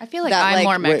sign. I feel like That, I'm like-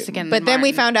 more Mexican But than then we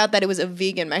Martin. found out that it was a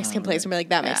vegan Mexican place, and we're like,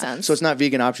 that makes sense. So it's not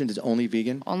vegan options. It's only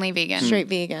vegan. only vegan. straight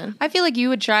vegan. I feel like you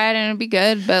would try it and it'd be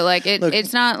good, but like Look-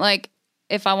 it's not like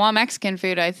if I want Mexican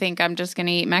food, I think I'm just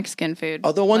gonna eat Mexican food.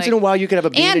 Although once in a Like- while you could have a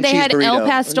bean and, and they cheese had burrito. El That'd be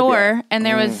Pastor, all right. and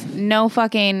there was no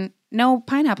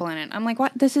pineapple in it. I'm like,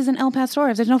 what? This is an El Pastor.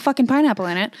 If there's no fucking pineapple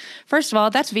in it, first of all,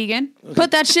 that's vegan.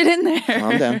 Put that shit in there.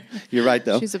 Calm down. You're right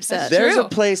though. She's upset. There's True. a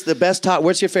place. The best taco.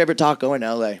 What's your favorite taco in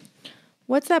LA?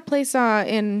 What's that place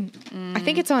in? I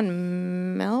think it's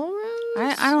on Melrose.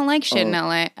 I don't like shit in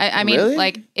LA. I mean, Really?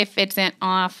 like if it's in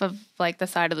off of like the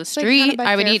side of the like, street, kinda by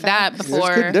I would eat that Fairfax.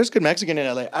 before. There's good Mexican in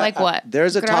LA. Like what?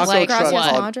 There's a taco like truck what?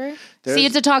 called. Madre? See,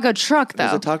 it's a taco truck though.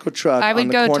 There's a taco truck. I would on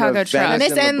the go corner taco of truck. Venice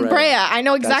Miss and Brea. I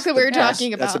know exactly That's what you're the best.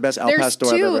 talking about. That's the best Al There's Pastor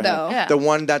I've two, ever had. though. Yeah. The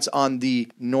one that's on the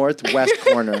northwest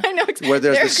corner. I know exactly. Where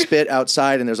there's the There's- spit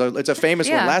outside, and it's a famous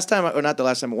Yeah. one. Last time, or not the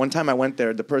last time, but one time I went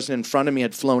there, the person in front of me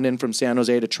had flown in from San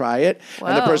Jose to try it,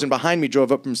 and the Whoa. person behind me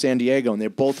drove up from San Diego, and they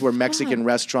both were Mexican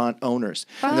restaurant owners.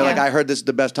 And they're like, I heard this is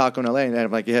the best taco in LA, and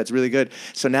I'm like, yeah, it's really good.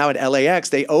 So now at LAX,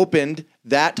 they opened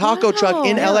that taco truck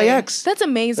in Wow. LAX. That's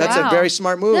amazing. That's a very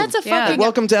smart move. That's a Yeah. fucking.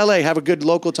 Welcome to LA. Have a good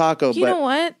local taco. You but know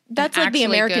what? That's like the Actually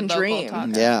American good local dream.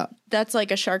 taco. yeah. That's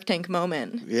like a Shark Tank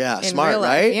moment. Yeah, in smart, real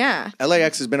life. right? Yeah.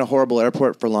 LAX has been a horrible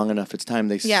airport for long enough. It's time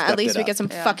they Yeah, at stepped least it we up. get some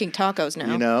fucking tacos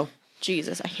now. You know?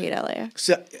 Jesus, I hate LAX.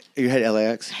 So, you hate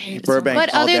LAX? hate it so Burbank.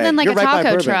 But all other day. than like You're a right by taco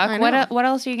Burbank. truck, I know. what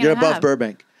else are you gonna You're above have?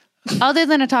 Burbank. Other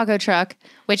than a taco truck,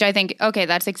 which I think okay,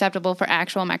 that's acceptable for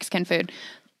actual Mexican food.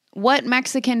 What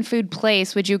Mexican food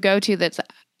place would you go to that's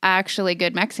actually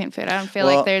good Mexican food? I don't feel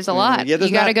Well, like there's a lot. yeah, there's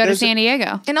you got to not- go to there's a- San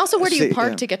Diego. And also, where do you See,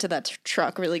 park yeah. to get to that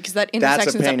truck, really? Because that That's a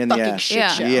intersection's pain a in the fucking ass. shit Yeah.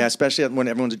 show. Yeah, especially when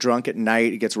everyone's drunk at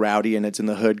night, it gets rowdy and it's in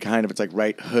the hood kind of. It's like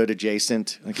right hood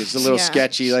adjacent. Like it's a little Yeah.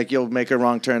 sketchy. Like you'll make a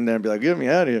wrong turn there and be like, get me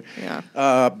out of here.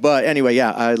 Yeah. But anyway,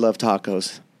 yeah, I love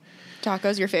tacos.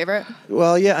 Tacos, your favorite?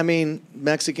 Well, yeah, I mean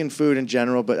Mexican food in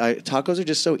general, but tacos are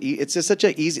just so it's just such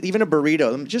a easy. Even a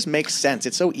burrito, it just makes sense.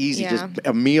 It's so easy, Yeah. just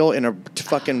a meal in a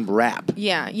fucking wrap.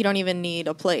 Yeah, you don't even need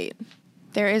a plate.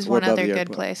 There is We're one above other the good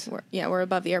airport. place. We're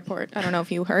above the airport. I don't know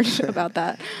if you heard about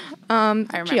that. I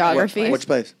remember Geography. that Which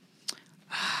place?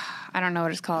 I don't know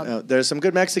what it's called. There's some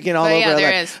good Mexican all but over yeah, LA.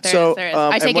 there is. There so, is. There is. I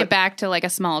I take it back to like a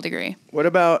small degree. What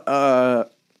about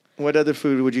what other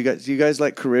food would you guys? Do you guys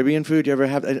like Caribbean food? You ever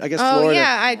have? I guess Oh Florida.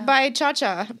 yeah, I buy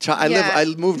Cha-Cha. I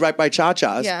moved right by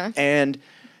Cha-Cha's. Yeah. And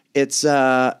it's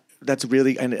that's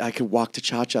really, and I could walk to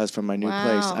Cha-Cha's from my new Wow.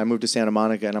 place. I moved to Santa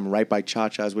Monica and I'm right by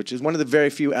Cha-Cha's, which is one of the very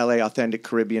few LA authentic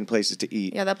Caribbean places to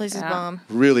eat. Yeah, that place is Yeah. bomb.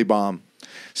 Really bomb.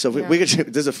 So Yeah. we could.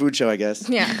 This is a food show, I guess.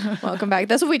 Yeah, welcome back.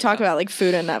 That's what we talk about, like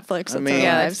food and Netflix. That's mean- our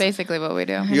Yeah, lives. that's basically what we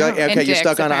do. You're, And okay, you're dicks,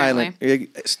 stuck on an apparently.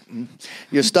 island.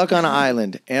 You're stuck on an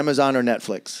island. Amazon or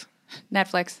Netflix?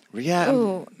 Netflix. Yeah.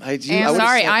 Ooh, I Am- would've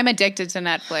Sorry, said- I'm addicted to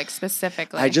Netflix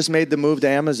specifically. I just made the move to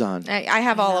Amazon. I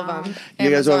have all of them. You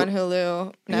guys Amazon, are-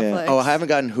 Hulu, Yeah. Netflix. Oh, I haven't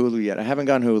gotten Hulu yet. I haven't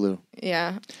gotten Hulu.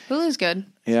 Yeah. Hulu's good.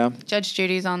 Yeah. Judge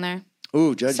Judy's on there.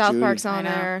 Ooh, Judge South Judy. Park's on I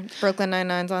know. there. Brooklyn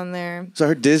Nine-Nine's on there. So I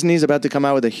heard Disney's about to come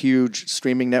out with a huge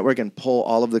streaming network and pull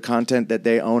all of the content that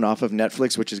they own off of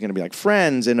Netflix, which is going to be like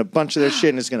Friends and a bunch of their shit,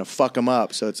 and it's going to fuck them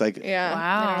up. So it's like Yeah. Wow. they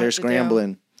don't know they're what to do.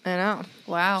 scrambling. I know.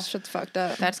 Wow. Shit's fucked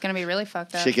up. That's going to be really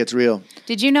fucked up. Shit gets real.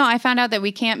 Did you know I found out that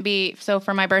we can't be, so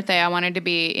for my birthday, I wanted to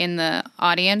be in the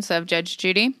audience of Judge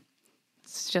Judy.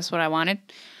 It's just what I wanted.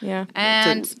 Yeah.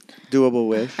 And It's a doable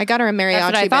wish. I got her a That's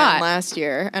what I mariachi thought. band last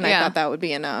year, and I Yeah. thought that would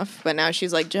be enough. But now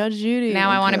she's like, Judge Judy. now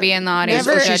I want to be in the audience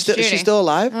Never- of Is Judge she Judy. she's still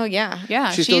alive? Oh, yeah.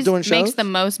 Yeah, She's still doing makes shows? the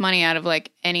most money out of like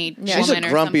any She's a woman or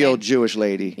grumpy something. old Jewish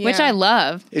lady. Yeah. Which I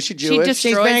love. Is she Jewish? She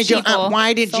destroys people.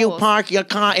 why did you souls. park your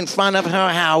car in front of her,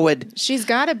 Howard? She's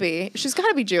got to be. She's got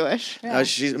to be Jewish.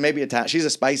 She's maybe Italian. She's a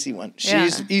spicy one. Yeah.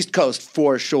 She's East Coast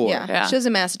for sure. Yeah. Yeah. She lives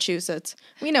in Massachusetts.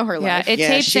 We know her Yeah, life. it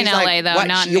tapes in she's LA like, though, what,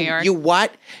 not in you, New York. You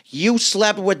what? You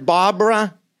slept with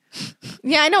Barbara?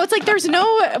 Yeah, I know. It's like there's no.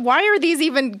 Why are these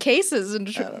even cases? And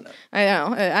I don't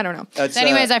know. I don't know. That's, So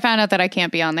anyways, I found out that I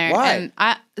can't be on there. Why?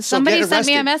 And somebody get sent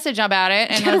me a arrested. message about it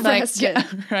and Get was like, arrested. yeah,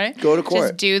 right? Go to court.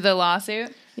 Just do the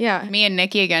lawsuit. Yeah. Me and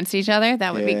Nikki against each other.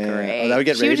 That would be Yeah. great. Oh, that would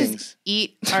get she would ratings. just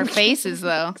eat our faces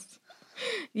though.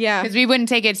 Yeah. Because we wouldn't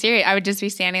take it serious. I would just be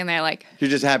standing there like, You're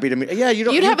just happy to meet. Yeah, you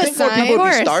don't. You'd you have a think more sign. people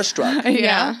would be Of course. starstruck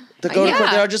Yeah. to go to court.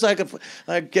 Yeah. They're just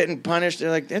like getting punished.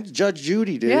 They're like, that's Judge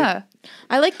Judy, dude. yeah.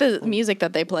 I like the music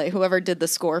that they play. Whoever did the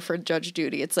score for Judge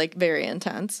Judy, it's like very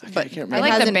intense. But can't remember. it I like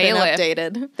the hasn't been bailiff.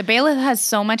 updated. The bailiff has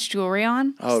so much jewelry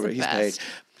on. Oh, It's the he's paid. best.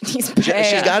 He's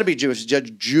She's got to be Jewish.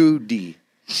 Judge Judy.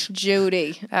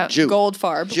 Judy. Jew.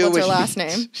 Goldfarb. What's Jewish. her last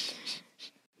name?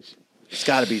 It's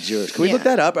got to be Jewish. Can we Yeah. look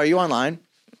that up? Are you online?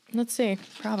 Let's see.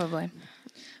 Probably.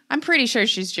 I'm pretty sure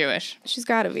she's Jewish. She's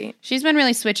got to be. She's been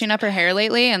really switching up her hair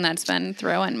lately, and that's been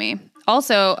throwing me.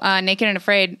 Also, Naked and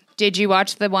Afraid. Did you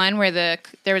watch the one where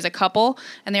there was a couple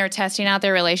and they were testing out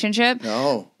their relationship?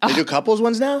 No. They do couples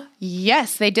ones now?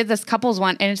 Yes, they did this couples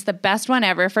one, and it's the best one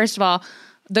ever. First of all,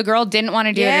 the girl didn't want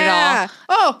to do it at all.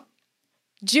 Oh,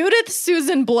 Judith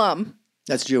Susan Blum.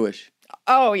 That's Jewish.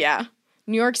 Oh, yeah.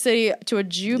 New York City to a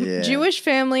Yeah. Jewish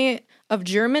family of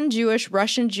German Jewish,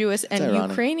 Russian Jewish, and ironic.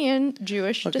 Ukrainian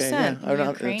Jewish Okay, descent. yeah. I don't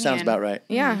know. It Ukrainian. sounds about right.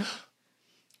 Yeah.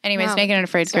 Anyways, Wow. Naked and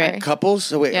Afraid's Sorry. great. Couples?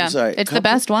 So wait, Yeah, I'm sorry. it's the Couple-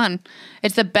 best one.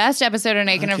 It's the best episode of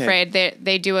Naked and Okay. Afraid.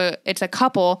 They do it's a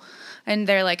couple, and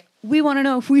they're like, we want to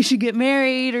know if we should get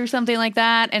married or something like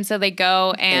that. And so they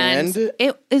go, and And?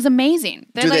 it is amazing.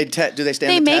 They're Do they like, do they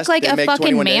stand They the make test? like They a make fucking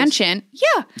 21 days? mansion.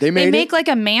 Yeah, They made make it? like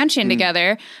a mansion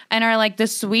together, and are like the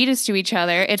sweetest to each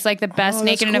other. It's like the best Oh,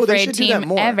 that's Naked and cool. They Afraid should do that team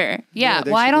more. ever. Yeah, Yeah.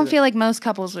 they Well, I should do don't that. feel like most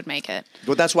couples would make it.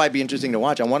 Well, that's why it'd be interesting to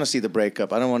watch. I want to see the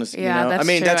breakup. I don't want to see. Yeah, you know? that's I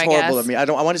mean, true, that's I horrible guess. of me. I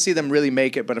want to see them really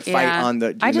make it, but a fight Yeah. on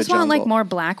the. I in just the want like jungle. more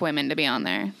black women to be on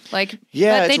there. Like,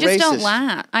 Yeah, but they it's just don't racist.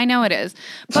 laugh. I know it is,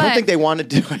 but I don't think they want to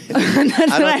do it. I what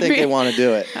don't I think they mean. want to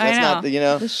do it. I That's not know. the, you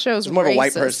know. This show's it's more of a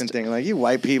white racist. person thing. Like you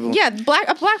white people. Yeah, a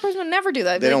black person would never do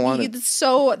that. They don't Like, want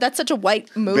it. that's such a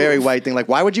white move. Very white thing. Like,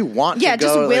 why would you want Yeah, to go?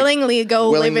 just like, willingly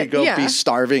go willingly live it. go Yeah. be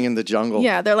starving in the jungle?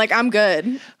 Yeah, they're like, I'm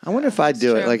good. I wonder if I'd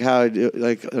do it. true. Like how I do,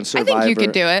 like on I Survivor. think you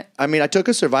could do it. I mean, I took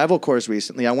a survival course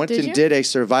recently. I went Did and you? did a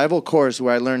survival course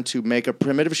where I learned to make a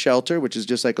primitive shelter, which is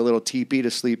just like a little teepee to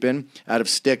sleep in out of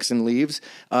sticks and leaves.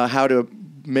 How to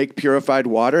make purified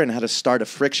water and how to start a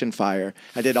friction fire.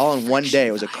 I did all in one day.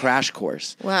 It was a crash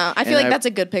course. Wow, I feel And like that's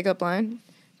a good pickup line.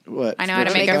 What? I know how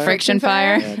to friction make a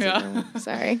fire? friction fire.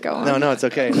 Sorry, go on. No, it's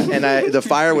okay. And the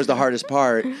fire was the hardest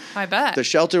part. I bet. The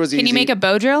shelter was easy. Can you make a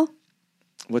bow drill?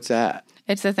 What's that?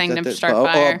 It's the thing That to the start bow?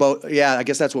 fire. Oh, a bow. Yeah, I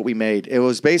guess that's what we made. It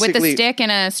was With basically a stick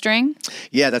and a string?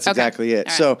 Yeah, that's Okay. exactly it.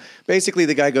 All right. So basically,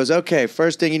 the guy goes, "Okay,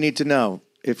 first thing you need to know: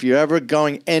 if you're ever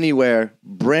going anywhere,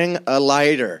 bring a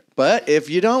lighter. But if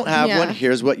you don't have Yeah. one,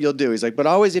 here's what you'll do." He's like, "But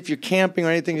always, if you're camping or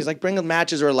anything, he's like, bring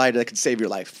matches or a lighter that could save your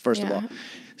life. First of Yeah. all,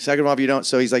 second of all, if you don't,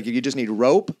 so he's like, you just need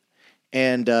rope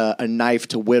and a knife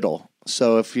to whittle."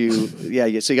 So if you,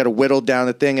 so you got to whittle down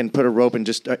the thing and put a rope and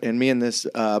just, and me and this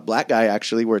black guy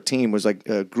actually were a team, was like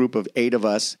a group of 8 of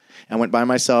us. I went by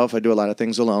myself. I do a lot of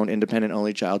things alone, independent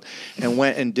only child, and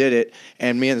went and did it.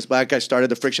 And me and this black guy started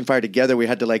the friction fire together. We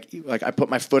had to like I put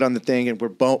my foot on the thing and we're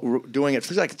doing it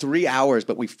for like 3 hours.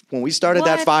 But when we started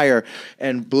that What? fire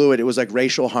and blew it, it was like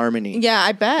racial harmony. Yeah,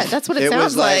 I bet that's what it, It sounds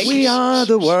was like, we are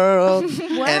the world,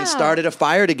 Wow. and started a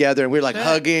fire together, and we were like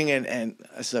hugging, and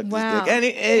I sucked Wow. his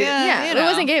dick. And Yeah, you it know.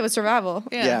 wasn't gay. It was survival.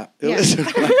 yeah, it Yeah. was.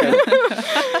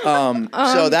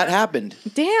 So that happened.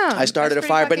 Damn. I started a pretty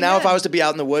fire, but fucking now if good. I was to be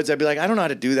out in the woods, I'd be like, I don't know how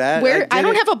to do that. Where I did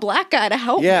don't it. have a black guy to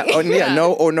help Yeah, me. oh, yeah,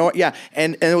 no, yeah,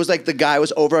 and it was like the guy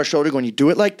was over our shoulder going, "You do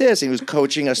it like this," and he was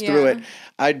coaching us through Yeah. it.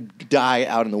 I'd die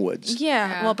out in the woods.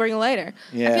 Yeah, well, bring it later.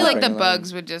 Yeah, I feel like the right.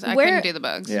 bugs would just. I Where- couldn't do the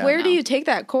bugs. Yeah. Where do you take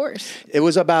that course? It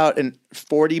was about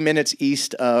 40 minutes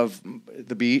east of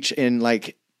the beach in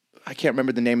like. I can't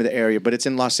remember the name of the area, but it's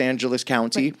in Los Angeles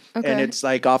County, okay. and it's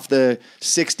like off the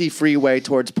 60 freeway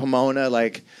towards Pomona.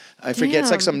 Like I forget,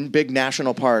 it's like Damn. some big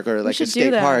national park or like a should do state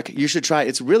that. park. You should try.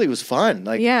 It was fun.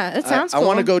 Like Yeah, it sounds I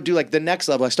want to cool. go do like the next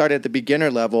level. I started at the beginner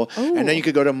level, and then you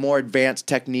could go to more advanced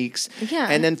techniques. Yeah.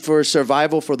 And then for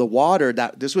survival for the water,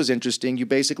 this was interesting. You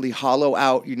basically hollow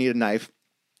out. You need a knife,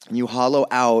 and you hollow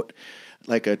out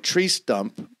like a tree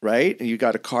stump, right? And you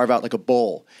got to carve out like a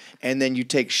bowl. And then you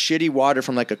take shitty water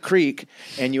from like a creek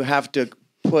and you have to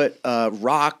put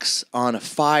rocks on a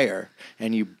fire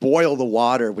and you boil the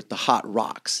water with the hot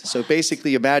rocks. So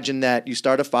basically imagine that you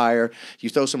start a fire, you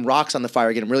throw some rocks on the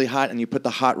fire, get them really hot, and you put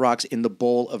the hot rocks in the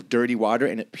bowl of dirty water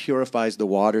and it purifies the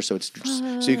water so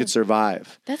so you could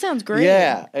survive. That sounds great.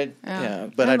 Yeah, but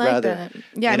I I'd like rather. that.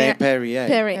 Yeah, it ain't Perrier.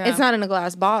 Perry. Yeah. It's not in a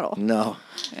glass bottle. No.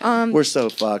 We're so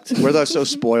fucked. We're so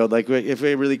spoiled. Like, if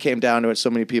it really came down to it, so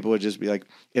many people would just be like,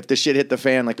 if the shit hit the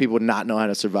fan, like, people would not know how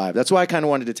to survive. That's why I kind of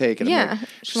wanted to take it. I'm Yeah, like, why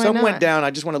some went not? down.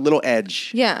 I just want a little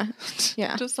edge. Yeah,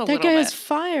 yeah. Just a that little guy has bit.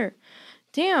 fire.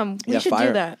 Damn, we Yeah, should fire.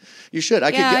 do that. You should.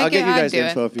 I'll get you I'd guys do the it.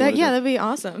 info if you That want yeah, that'd be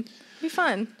awesome. Be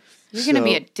fun. You're gonna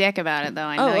be So- a dick about it, though.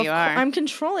 I Oh, know of you cour- are. I'm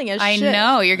controlling as I shit.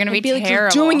 know you're gonna I'd be like,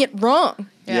 terrible. you're doing it wrong.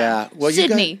 Yeah. Well, you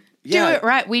Sydney. guys, yeah. Do it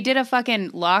right. We did a fucking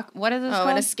lock. What is this Oh, called?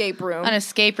 an escape room. An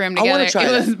escape room I wanna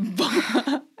together. try It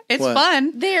was. It's What?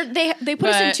 fun. They put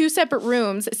us in But- 2 separate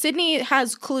rooms. Sydney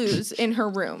has clues in her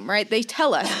room, right? They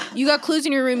tell us, you got clues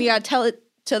in your room, you got to tell it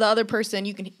to the other person.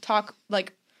 You can talk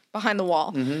like behind the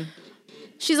wall. Mm-hmm.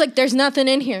 She's like, there's nothing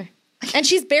in here. And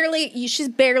she's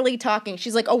barely talking.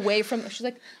 She's like away from, she's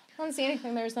like, I don't see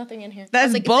anything. There's nothing in here. I That's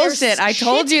was like, bullshit. "There's I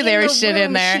told shit you there in was the shit in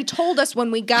room." there. She told us when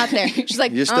we got there. She's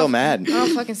like, You're still mad. I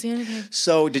don't fucking see anything.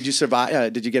 So, did you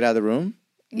survive? Did you get out of the room?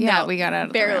 Yeah, No, we got out of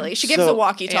the barely. room. She gives So- the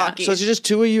walkie-talkie. So, it's just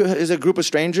 2 of you? Is it a group of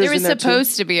strangers There was in there too?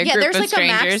 supposed to be a Yeah, group there's of like a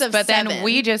max strangers, of but then 7.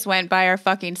 we just went by our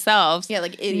fucking selves. Yeah,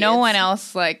 like No idiots. one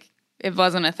else, like, it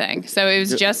wasn't a thing. So it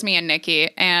was just me and Nikki.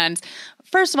 And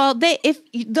first of all, if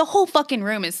the whole fucking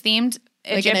room is themed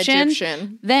Like an Egyptian,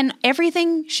 Egyptian. then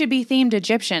everything should be themed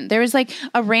Egyptian. There was like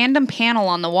a random panel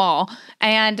on the wall,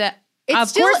 and of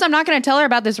still- course I'm not going to tell her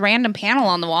about this random panel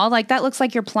on the wall. Like that looks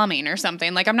like your plumbing or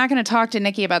something. Like I'm not going to talk to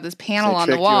Nikki about this panel They on the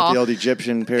tricked you wall. with the old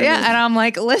Egyptian pyramid. Yeah, and I'm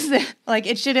like, listen, like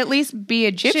it should at least be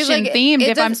Egyptian like, themed it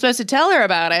if I'm does- supposed to tell her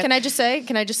about it. Can I just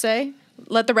say?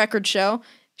 Let the record show.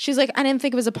 She's like, I didn't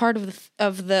think it was a part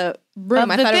of the room.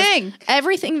 Of I the thought thing. it was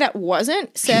everything that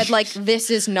wasn't said like this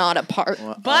is not a part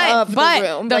But of the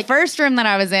room. the Like, first room that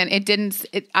I was in,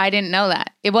 I didn't know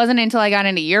that. It wasn't until I got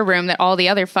into your room that all the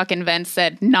other fucking vents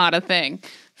said not a thing.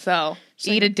 So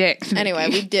eat a dick. anyway,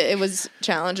 we did. It was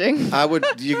challenging.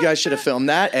 You guys should have filmed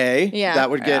that. Yeah,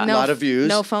 That would get a No- lot of views.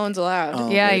 No phones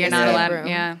allowed. yeah, right. you're not Yeah. allowed. Room.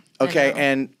 Yeah. Okay, I know.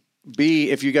 and B,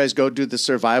 if you guys go do the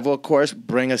survival course,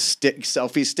 bring a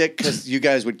selfie stick, because you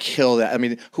guys would kill that. I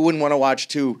mean, who wouldn't want to watch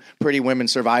 2 pretty women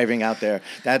surviving out there?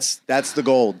 That's the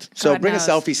gold. So God bring knows.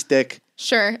 a selfie stick.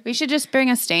 Sure, We should just bring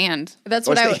a stand. that's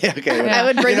what I would. Okay, I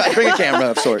would bring. bring a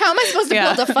camera of sorts. How am I supposed to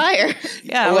Yeah. build a fire?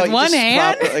 Yeah, Well, with you one just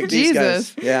hand. prop it like these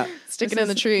Jesus. guys. Yeah, Stick it in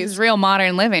the This trees. is real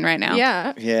modern living right now.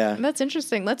 Yeah, yeah. That's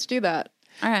interesting. Let's do that.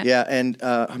 All right. Yeah, and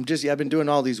I've been doing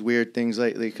all these weird things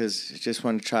lately because I just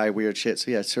want to try weird shit. So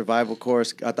yeah, survival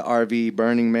course, got the RV,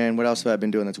 Burning Man. What else have I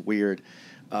been doing that's weird?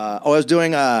 I was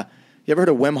doing. You ever heard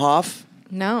of Wim Hof?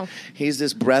 No. He's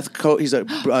this he's a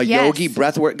Yes. yogi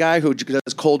breathwork guy who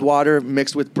does cold water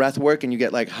mixed with breathwork, and you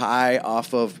get like high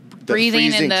off of the Breathing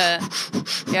freezing. in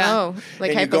the. Yeah. Oh,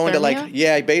 like and you go into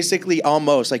hypothermia? basically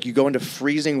almost like you go into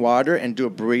freezing water and do a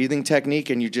breathing technique,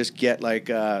 and you just get like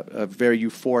a very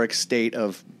euphoric state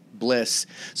of bliss.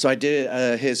 So I did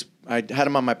I had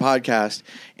him on my podcast,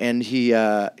 and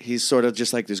he's sort of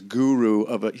just like this guru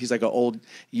he's like an old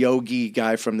yogi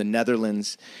guy from the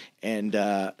Netherlands, and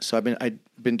so I've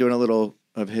been doing a little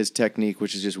of his technique,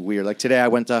 which is just weird. Like today, I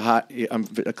went to I'm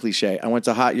a cliche. I went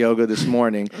to hot yoga this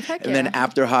morning, Heck and then yeah.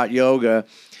 after hot yoga,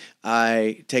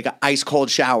 I take an ice cold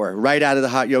shower right out of the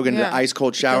hot yoga into the Yeah. ice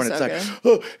cold shower, and Feels it's so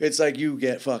like, oh, it's like you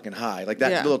get fucking high. Like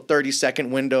that Yeah. little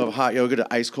 30-second window of hot yoga to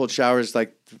ice cold shower is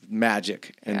like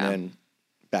magic, and Yeah. then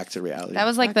back to reality. That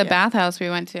was like the bathhouse we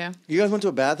went to. You guys went to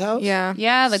a bathhouse? Yeah.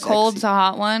 Yeah, the Sexy. cold to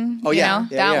hot one. Oh, you yeah. know?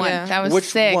 Yeah, That yeah. one. Yeah. That was Which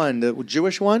sick. one? The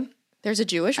Jewish one? There's a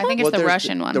Jewish I one? think it's the there's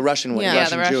Russian one. The Russian one. Yeah. Yeah,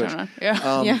 the Russian Russian Jewish. one.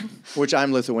 Yeah. Yeah. Which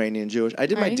I'm Lithuanian Jewish. I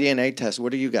did my Are you? DNA test.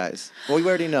 What are you guys? Well, we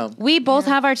already know. We both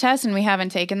have our tests and we haven't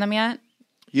taken them yet.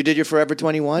 You did your Forever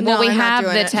 21? No. Well, we I'm not have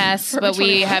doing the it. tests, For but we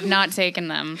 21. have not taken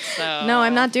them. So No,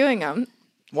 I'm not doing them.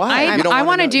 Why? I You don't wanna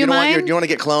wanna do you don't want mine. you want to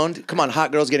get cloned? Come on,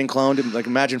 hot girls getting cloned. Like,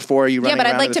 imagine 4 of you running Yeah, but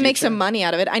I'd around like in to the make future. some money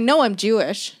out of it. I know I'm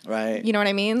Jewish. Right. You know what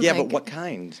I mean? Yeah, Like, but what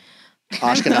kind?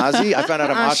 Ashkenazi? I found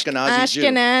out I'm Ashkenazi Jew,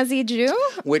 Ashkenazi Jew?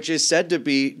 which is said to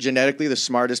be genetically the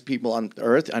smartest people on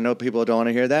earth. I know people don't want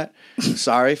to hear that.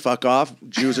 Sorry, fuck off.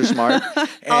 Jews are smart.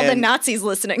 All the And- Nazis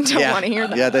listening don't want to hear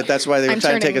that. Yeah, that's why they were I'm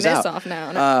trying to take turning us this out. off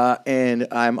now. And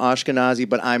I'm Ashkenazi,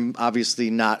 but I'm obviously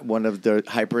not one of the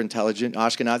hyper intelligent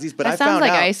Ashkenazis. But I That sounds found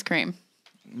like out. ice cream.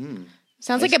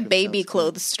 Sounds like a baby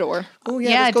clothes store. Oh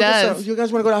Yeah, let's it go get does. some- you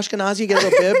guys want to go to Ashkenazi? Get a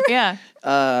little bib. Yeah.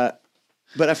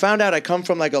 But I found out I come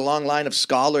from like a long line of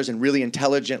scholars and really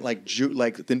intelligent, like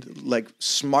like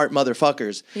smart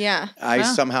motherfuckers. Yeah. I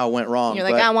somehow went wrong. You're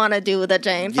like, but- I want to do the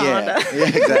Jane Fonda. yeah,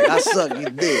 exactly. I suck, you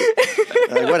dick.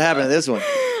 Like, what happened to this one?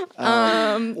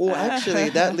 Well,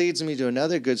 actually, that leads me to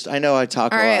another good. I know I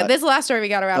talk All a right, lot. this is the last story. We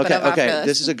got to wrap it Okay, up after this.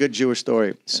 This is a good Jewish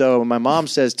story. So my mom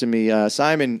says to me,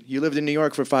 Simon, you lived in New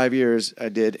York for 5 years. I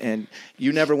did, and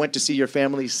you never went to see your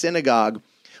family's synagogue,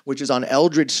 which is on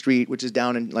Eldridge Street, which is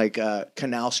down in like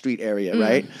Canal Street area,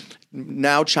 right?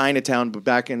 Now Chinatown, but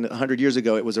back in 100 years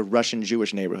ago, it was a Russian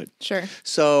Jewish neighborhood. Sure.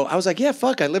 So I was like, yeah,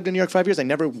 fuck, I lived in New York 5 years. I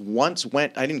never once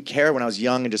went. I didn't care when I was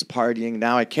young and just partying.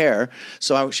 Now I care.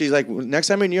 So she's like, next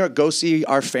time in New York, go see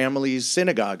our family's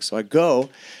synagogue. So I go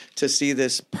to see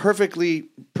this perfectly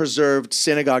preserved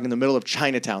synagogue in the middle of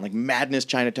Chinatown, like Madness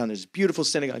Chinatown. There's beautiful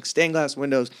synagogue, stained glass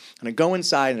windows. And I go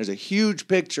inside and there's a huge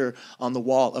picture on the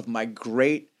wall of my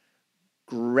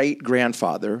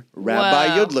great-great-grandfather, Rabbi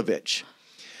Wow. Yudlevich.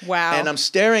 Wow. And I'm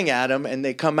staring at them, and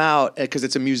they come out because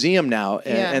it's a museum now,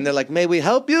 and, Yeah. and they're like, "May we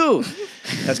help you?"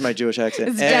 That's my Jewish accent.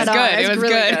 It's And- dead on. good. It's It was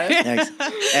really good. Thanks.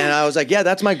 And I was like, "Yeah,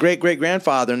 that's my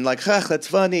great-great-grandfather," and like, "Huh, that's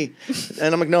funny."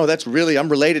 And I'm like, "No, that's really, I'm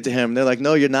related to him." They're like,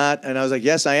 "No, you're not." And I was like,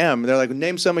 "Yes, I am." And they're like,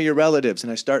 "Name some of your relatives,"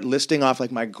 and I start listing off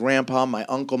like my grandpa, my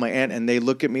uncle, my aunt, and they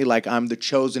look at me like I'm the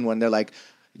chosen one. They're like,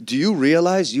 "Do you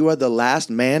realize you are the last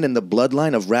man in the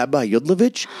bloodline of Rabbi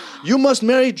Yudlevich? You must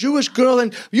marry a Jewish girl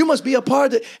and you must be a part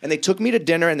of it." And they took me to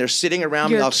dinner and they're sitting around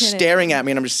me You're all kidding. staring at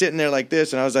me, and I'm just sitting there like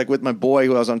this. And I was like with my boy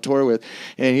who I was on tour with,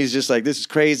 and he's just like, "This is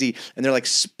crazy." And they're like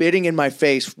spitting in my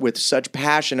face with such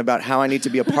passion about how I need to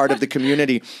be a part of the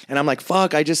community. And I'm like,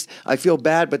 fuck, I feel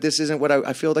bad, but this isn't what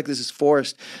I feel like this is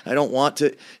forced. I don't want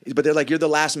to. But they're like, "You're the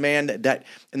last man that."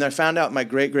 And I found out my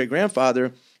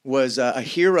great-great-grandfather was a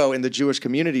hero in the Jewish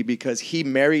community because he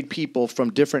married people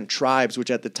from different tribes,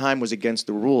 which at the time was against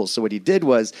the rules. So what he did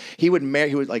was he was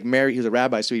a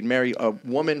rabbi, so he'd marry a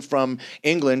woman from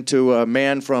England to a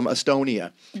man from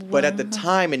Estonia. But at the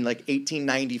time in like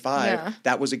 1895, Yeah.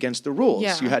 that was against the rules.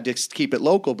 Yeah. You had to keep it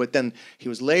local. But then he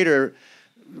was later,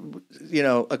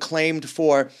 acclaimed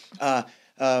for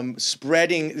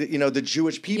spreading, the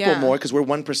Jewish people Yeah. more, because we're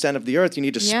 1% of the earth. You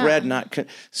need to Yeah. spread, not.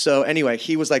 So anyway,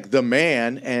 he was like the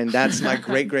man, and that's my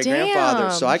great-great-grandfather.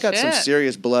 Damn, So I got some shit.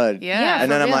 serious blood. Yeah.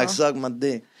 And then for I'm like, real. suck my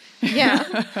dick. Yeah.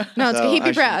 No, So he'd I be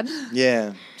should- proud.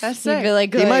 Yeah. That's He'd sick. be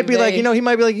like, He might be like, "Good, he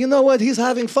might be like, you know what? He's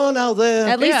having fun out there.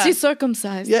 At least Yeah. he's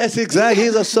circumcised. Yes, exactly.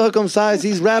 He's a circumcised.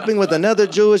 He's rapping with another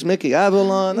Jewish Mickey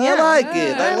Avalon. I like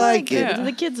it. I like it.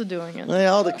 The kids are doing it.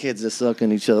 Yeah, all the kids are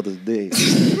sucking each other's dicks.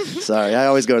 Sorry, I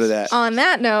always go to that. On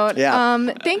that note, Yeah.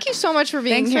 thank you so much for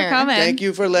being Thanks here. for coming. Thank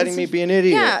you for letting me be an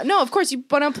idiot. Yeah, no, of course you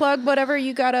want to plug whatever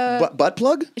you gotta. Butt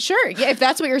plug? Sure, yeah, if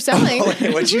that's what you're selling. Oh,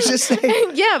 wait, what'd you just say?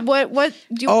 Yeah, what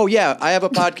do you? Oh yeah, I have a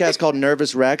podcast called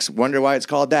Nervous Rex. Wonder why it's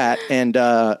called that. And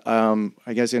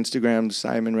I guess Instagram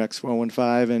Simon Rex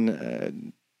 415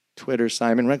 and Twitter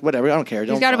Simon Rex. Whatever, I don't care.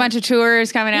 He's got a bunch of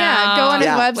tours coming Yeah, out. go on his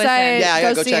Yeah. website.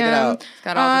 Yeah, go see check it him. out.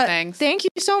 Got all the things. Thank you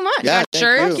so much. Yeah, thank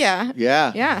shirts? you. Yeah.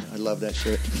 Yeah. Yeah. I love that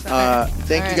shirt.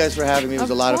 Thank you guys for having me. It was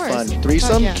Of a lot of course. fun.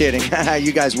 Threesome? Yeah. Kidding.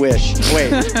 You guys wish.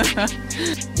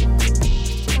 Wait.